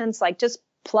telling patients, like, just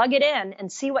plug it in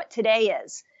and see what today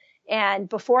is. And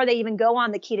before they even go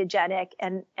on the ketogenic,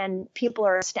 and people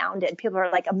are astounded. People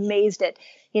are like amazed at,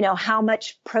 how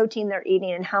much protein they're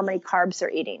eating and how many carbs they're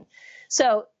eating.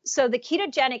 So the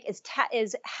ketogenic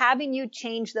is having you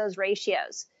change those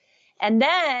ratios. And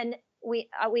then we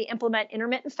implement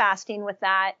intermittent fasting with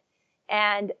that.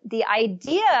 And the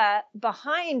idea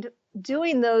behind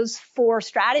doing those 4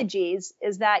 strategies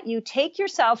is that you take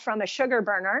yourself from a sugar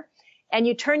burner and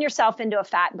you turn yourself into a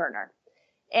fat burner.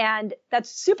 And that's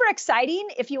super exciting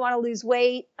if you want to lose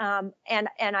weight. And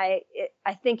I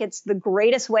think it's the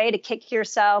greatest way to kick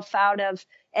yourself out of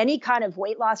any kind of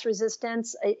weight loss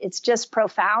resistance. It's just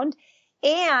profound.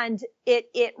 And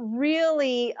it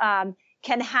really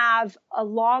can have a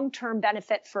long-term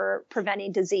benefit for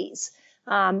preventing disease.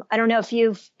 I don't know if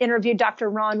you've interviewed Dr.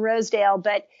 Ron Rosedale,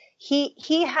 but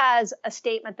he has a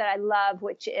statement that I love,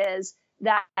 which is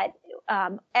that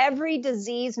every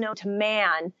disease known to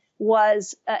man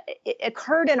it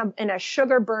occurred in a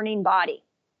sugar burning body.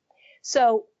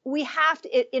 So we have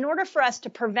to, in order for us to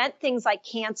prevent things like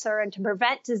cancer and to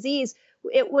prevent disease,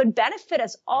 it would benefit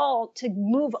us all to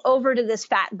move over to this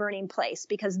fat burning place,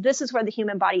 because this is where the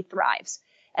human body thrives.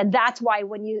 And that's why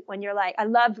when you're like, I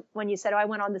love when you said, I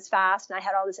went on this fast and I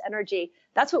had all this energy.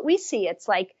 That's what we see. It's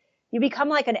like you become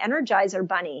like an Energizer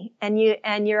bunny, and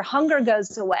your hunger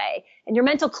goes away and your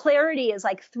mental clarity is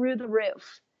like through the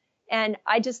roof. And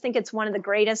I just think it's one of the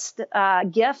greatest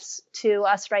gifts to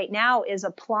us right now is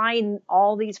applying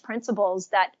all these principles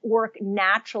that work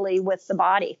naturally with the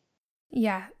body.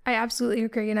 Yeah, I absolutely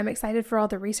agree. And I'm excited for all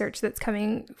the research that's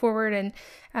coming forward. And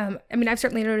I've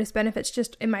certainly noticed benefits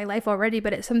just in my life already,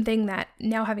 but it's something that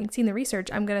now, having seen the research,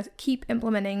 I'm going to keep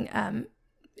implementing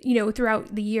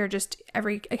throughout the year, just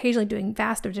occasionally doing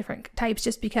fast of different types,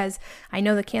 just because I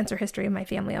know the cancer history of my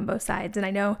family on both sides. And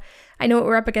I know what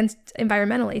we're up against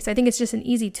environmentally. So I think it's just an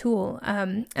easy tool.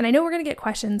 And I know we're going to get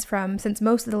questions since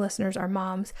most of the listeners are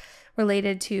moms,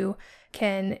 related to,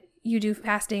 can you do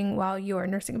fasting while you're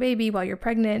nursing a baby, while you're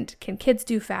pregnant? Can kids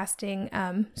do fasting?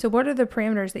 So what are the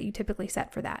parameters that you typically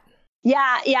set for that?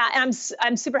 Yeah. And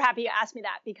I'm super happy you asked me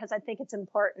that, because I think it's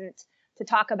important to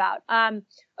talk about.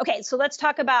 Okay, so let's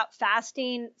talk about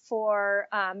fasting for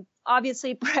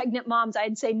obviously pregnant moms.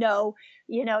 I'd say no,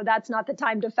 that's not the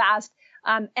time to fast.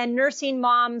 And nursing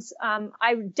moms,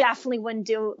 I definitely wouldn't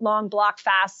do long block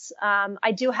fasts.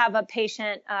 I do have a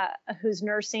patient who's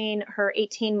nursing her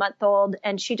 18-month-old,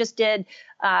 and she just did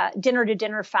dinner to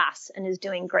dinner fasts and is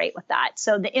doing great with that.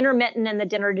 So the intermittent and the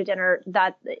dinner to dinner,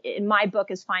 that in my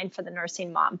book is fine for the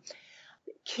nursing mom.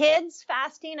 Kids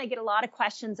fasting, I get a lot of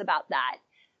questions about that.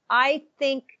 I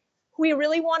think we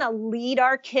really want to lead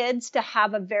our kids to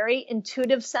have a very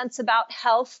intuitive sense about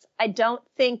health. I don't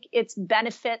think it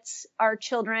benefits our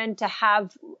children to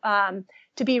have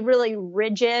to be really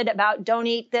rigid about don't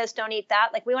eat this, don't eat that.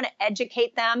 Like, we want to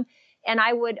educate them. And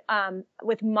I would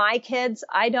with my kids,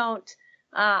 I don't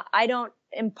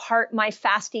impart my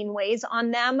fasting ways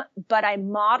on them, but I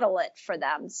model it for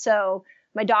them. So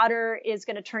my daughter is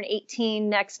going to turn 18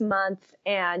 next month,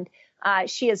 and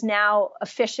She is now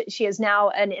She is now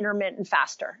an intermittent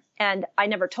faster, and I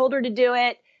never told her to do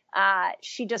it.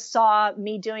 She just saw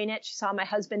me doing it. She saw my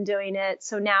husband doing it.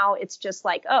 So now it's just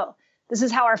like, oh, this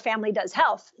is how our family does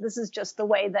health. This is just the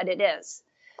way that it is.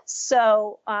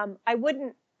 So I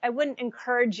wouldn't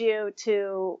encourage you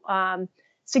to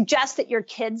suggest that your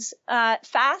kids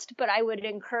fast, but I would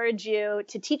encourage you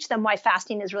to teach them why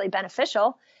fasting is really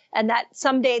beneficial and that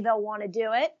someday they'll want to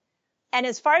do it. And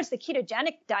as far as the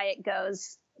ketogenic diet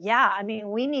goes, yeah, I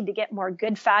mean, we need to get more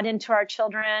good fat into our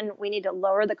children. We need to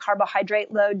lower the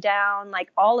carbohydrate load down. Like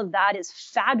all of that is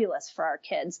fabulous for our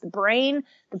kids. The brain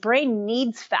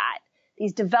needs fat.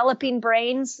 These developing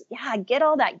brains, yeah, get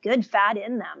all that good fat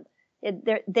in them.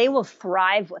 They will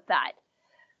thrive with that.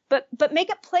 But make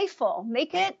it playful,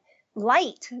 make it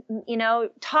light,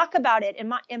 talk about it.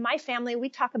 In my family, we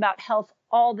talk about health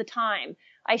all the time.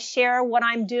 I share what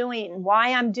I'm doing,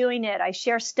 why I'm doing it. I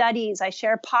share studies. I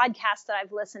share podcasts that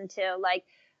I've listened to. Like,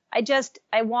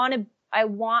 I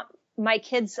want my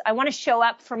kids, I want to show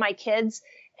up for my kids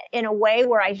in a way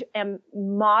where I am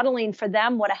modeling for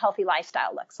them what a healthy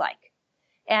lifestyle looks like.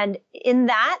 And in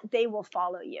that, they will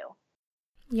follow you.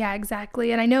 Yeah,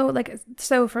 exactly. And I know,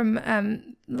 so from a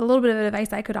little bit of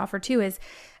advice I could offer too is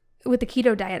with the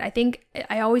keto diet, I think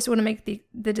I always want to make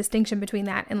the distinction between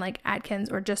that and like Atkins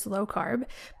or just low carb,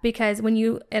 because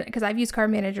because I've used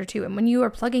Carb Manager too. And when you are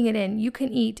plugging it in, you can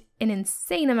eat an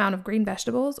insane amount of green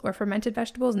vegetables or fermented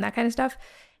vegetables and that kind of stuff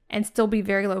and still be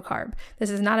very low carb. This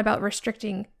is not about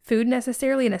restricting food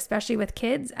necessarily, and especially with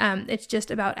kids. It's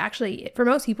just about actually, for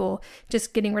most people,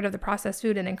 just getting rid of the processed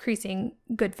food and increasing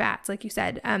good fats, like you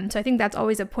said. So I think that's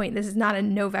always a point. This is not a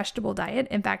no vegetable diet.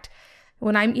 In fact,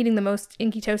 when I'm eating the most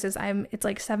in ketosis, it's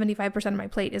like 75% of my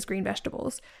plate is green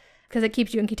vegetables because it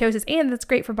keeps you in ketosis, and that's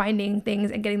great for binding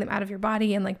things and getting them out of your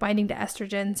body and like binding to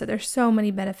estrogen. So there's so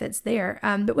many benefits there.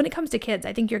 But when it comes to kids,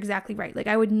 I think you're exactly right. Like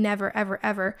I would never, ever,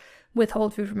 ever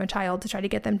withhold food from a child to try to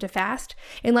get them to fast,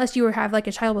 unless you have like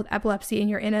a child with epilepsy and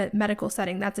you're in a medical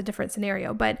setting. That's a different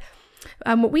scenario. But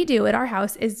what we do at our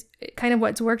house is kind of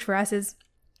what's worked for us is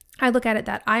I look at it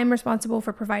that I am responsible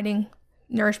for providing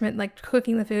nourishment, like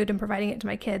cooking the food and providing it to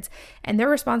my kids, and they're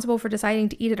responsible for deciding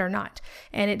to eat it or not.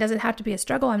 And it doesn't have to be a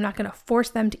struggle. I'm not going to force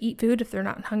them to eat food if they're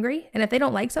not hungry. And if they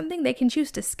don't like something, they can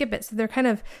choose to skip it. So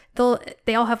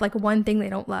they all have like one thing they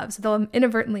don't love. So they'll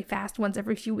inadvertently fast once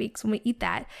every few weeks when we eat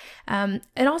that. And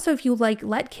also if you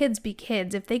let kids be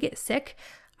kids, if they get sick,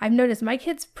 I've noticed my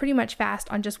kids pretty much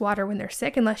fast on just water when they're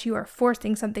sick, unless you are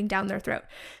forcing something down their throat.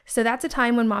 So that's a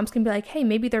time when moms can be like, hey,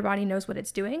 maybe their body knows what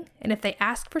it's doing. And if they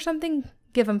ask for something,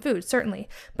 give them food, certainly.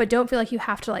 But don't feel like you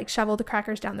have to shovel the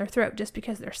crackers down their throat just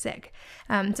because they're sick.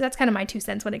 So that's kind of my 2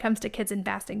 cents when it comes to kids and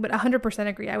fasting. But 100%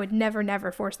 agree. I would never,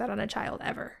 never force that on a child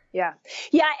ever. Yeah.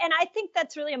 Yeah. And I think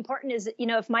that's really important is,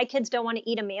 if my kids don't want to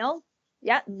eat a meal,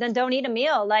 yeah, then don't eat a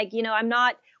meal.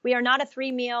 We are not a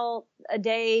 3 meal a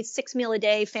day, 6 meal a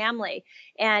day family.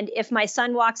 And if my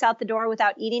son walks out the door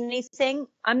without eating anything,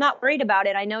 I'm not worried about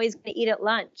it. I know he's going to eat at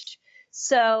lunch.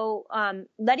 So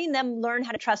letting them learn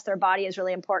how to trust their body is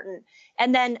really important.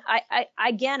 And then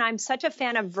I'm such a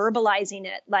fan of verbalizing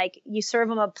it. Like you serve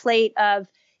them a plate of,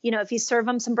 if you serve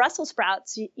them some Brussels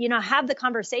sprouts, have the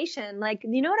conversation. Like,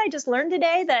 you know what I just learned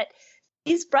today? That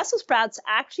these Brussels sprouts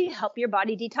actually help your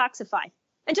body detoxify.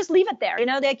 And just leave it there.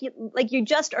 You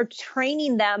just are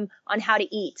training them on how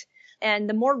to eat. And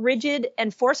the more rigid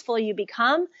and forceful you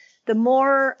become, the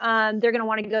more they're going to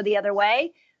want to go the other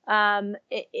way.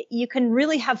 You can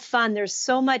really have fun. There's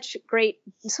so many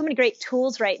great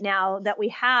tools right now that we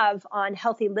have on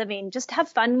healthy living. Just have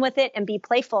fun with it and be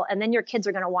playful. And then your kids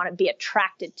are going to want to be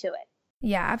attracted to it.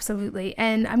 Yeah, absolutely.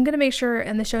 And I'm going to make sure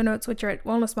in the show notes, which are at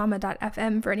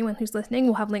wellnessmama.fm, for anyone who's listening,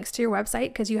 we'll have links to your website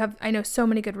because you have, I know, so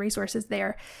many good resources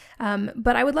there.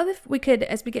 But I would love if we could,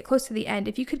 as we get close to the end,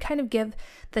 if you could kind of give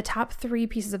the top 3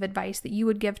 pieces of advice that you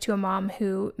would give to a mom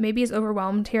who maybe is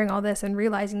overwhelmed hearing all this and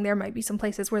realizing there might be some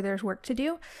places where there's work to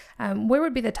do. Where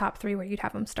would be the top 3 where you'd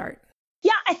have them start?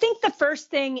 Yeah, I think the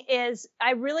first thing is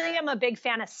I really am a big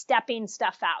fan of stepping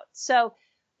stuff out. So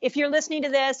if you're listening to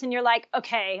this and you're like,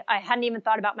 okay, I hadn't even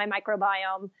thought about my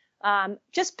microbiome,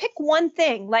 just pick one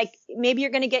thing. Like maybe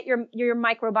you're going to get your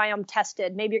microbiome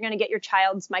tested. Maybe you're going to get your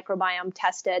child's microbiome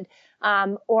tested.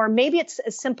 Or maybe it's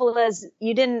as simple as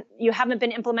you haven't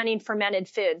been implementing fermented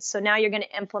foods. So now you're going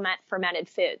to implement fermented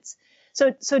foods.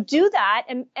 So do that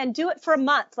and do it for a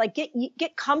month. Like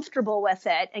get comfortable with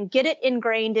it and get it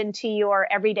ingrained into your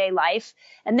everyday life.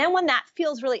 And then when that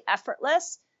feels really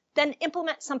effortless, then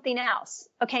implement something else.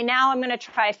 Okay, now I'm going to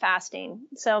try fasting.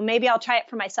 So maybe I'll try it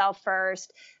for myself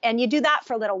first. And you do that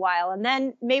for a little while. And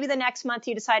then maybe the next month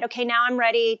you decide, okay, now I'm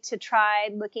ready to try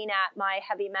looking at my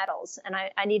heavy metals. And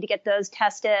I need to get those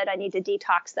tested. I need to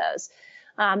detox those.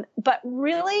 But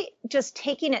really just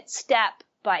taking it step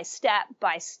by step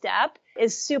by step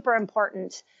is super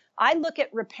important. I look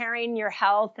at repairing your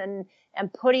health and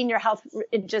putting your health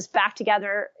just back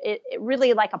together, it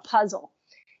really like a puzzle.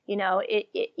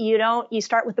 You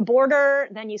start with the border,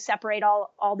 then you separate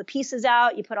all the pieces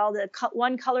out. You put all the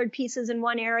one colored pieces in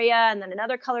one area and then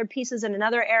another colored pieces in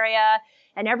another area.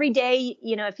 And every day,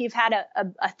 if you've had a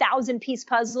 1,000-piece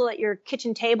puzzle at your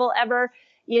kitchen table ever,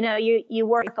 you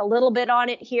work a little bit on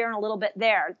it here and a little bit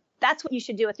there. That's what you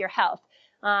should do with your health,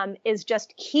 is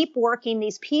just keep working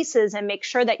these pieces and make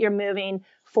sure that you're moving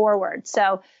forward.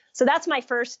 So that's my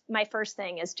first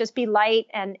thing is just be light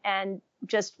and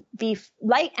just be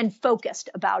light and focused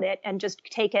about it and just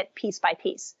take it piece by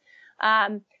piece.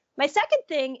 My second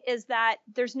thing is that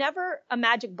there's never a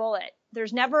magic bullet.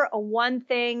 There's never a one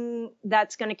thing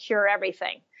that's going to cure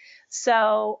everything.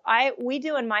 So we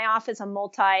do in my office a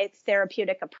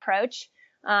multi-therapeutic approach.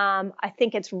 I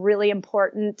think it's really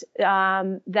important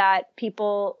that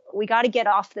we got to get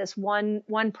off this one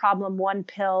problem, one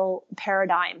pill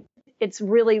paradigm. It's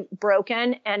really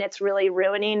broken and it's really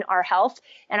ruining our health.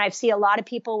 And I see a lot of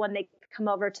people when they come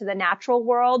over to the natural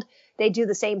world, they do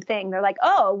the same thing. They're like,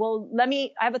 oh, well, I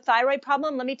have a thyroid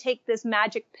problem. Let me take this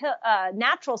magic pill,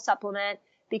 natural supplement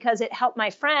because it helped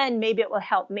my friend. Maybe it will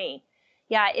help me.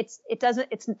 Yeah, it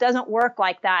doesn't work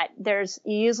like that. You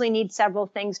usually need several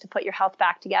things to put your health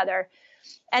back together.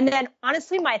 And then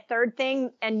honestly, my third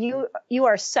thing, and you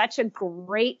are such a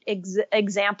great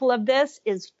example of this,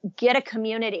 is get a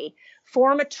community,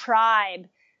 form a tribe,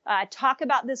 talk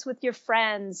about this with your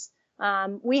friends. I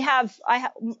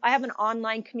have an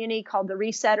online community called the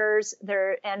Resetters.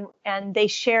 And they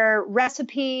share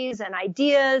recipes and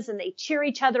ideas and they cheer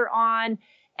each other on.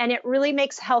 And it really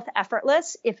makes health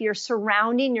effortless if you're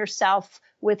surrounding yourself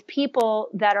with people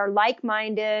that are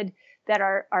like-minded, that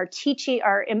are teaching,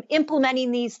 are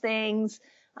implementing these things.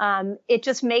 It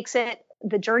just makes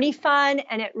the journey fun,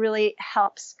 and it really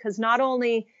helps because not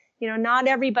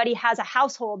everybody has a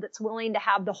household that's willing to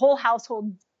have the whole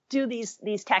household do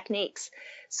these techniques.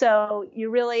 So you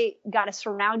really got to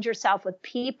surround yourself with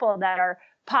people that are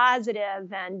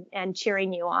positive and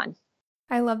cheering you on.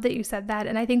 I love that you said that.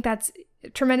 And I think that's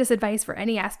tremendous advice for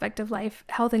any aspect of life,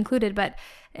 health included. But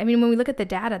I mean, when we look at the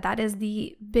data, that is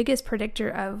the biggest predictor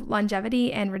of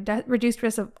longevity and reduced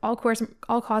risk of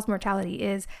all-cause mortality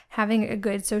is having a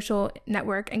good social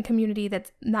network and community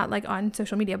that's not like on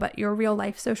social media, but your real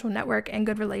life social network and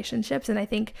good relationships. And I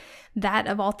think that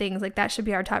of all things, like that should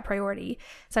be our top priority.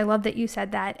 So I love that you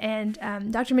said that. And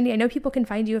Dr. Mindy, I know people can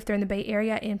find you if they're in the Bay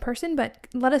Area in person, but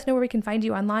let us know where we can find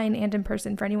you online and in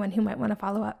person for anyone who might want to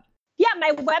follow up. Yeah,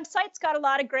 my website's got a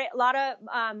lot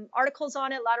of articles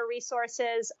on it, a lot of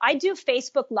resources. I do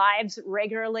Facebook Lives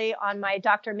regularly on my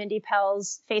Dr. Mindy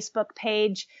Pelz Facebook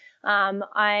page.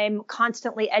 I'm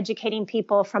constantly educating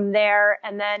people from there.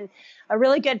 And then a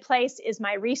really good place is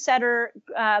my Resetter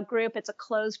group. It's a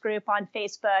closed group on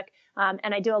Facebook.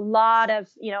 And I do a lot of,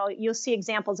 you'll see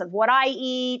examples of what I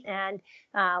eat, and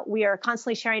we are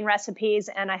constantly sharing recipes,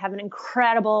 and I have an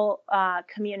incredible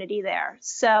community there.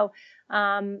 So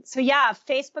yeah,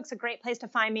 Facebook's a great place to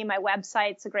find me. My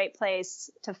website's a great place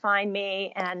to find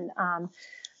me. And,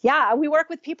 yeah, we work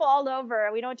with people all over.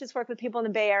 We don't just work with people in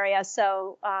the Bay Area.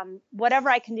 So, whatever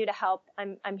I can do to help,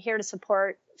 I'm here to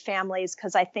support families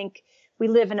because I think we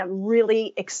live in a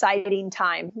really exciting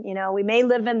time. We may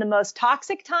live in the most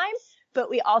toxic time, but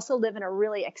we also live in a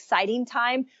really exciting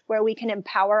time where we can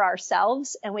empower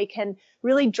ourselves and we can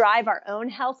really drive our own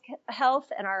health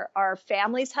and our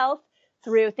family's health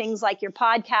through things like your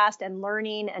podcast and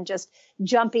learning and just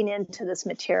jumping into this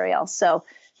material. So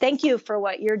thank you for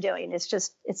what you're doing. It's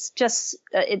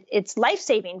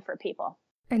life-saving for people.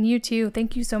 And you too.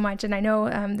 Thank you so much. And I know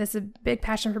this is a big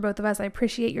passion for both of us. I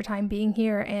appreciate your time being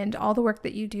here and all the work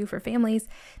that you do for families.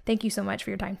 Thank you so much for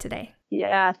your time today.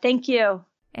 Yeah, thank you.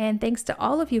 And thanks to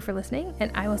all of you for listening.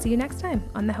 And I will see you next time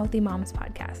on the Healthy Moms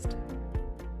Podcast.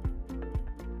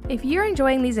 If you're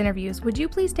enjoying these interviews, would you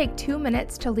please take 2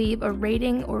 minutes to leave a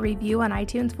rating or review on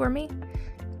iTunes for me?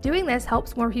 Doing this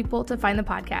helps more people to find the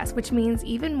podcast, which means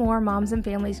even more moms and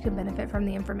families can benefit from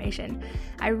the information.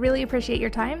 I really appreciate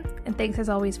your time, and thanks as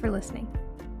always for listening.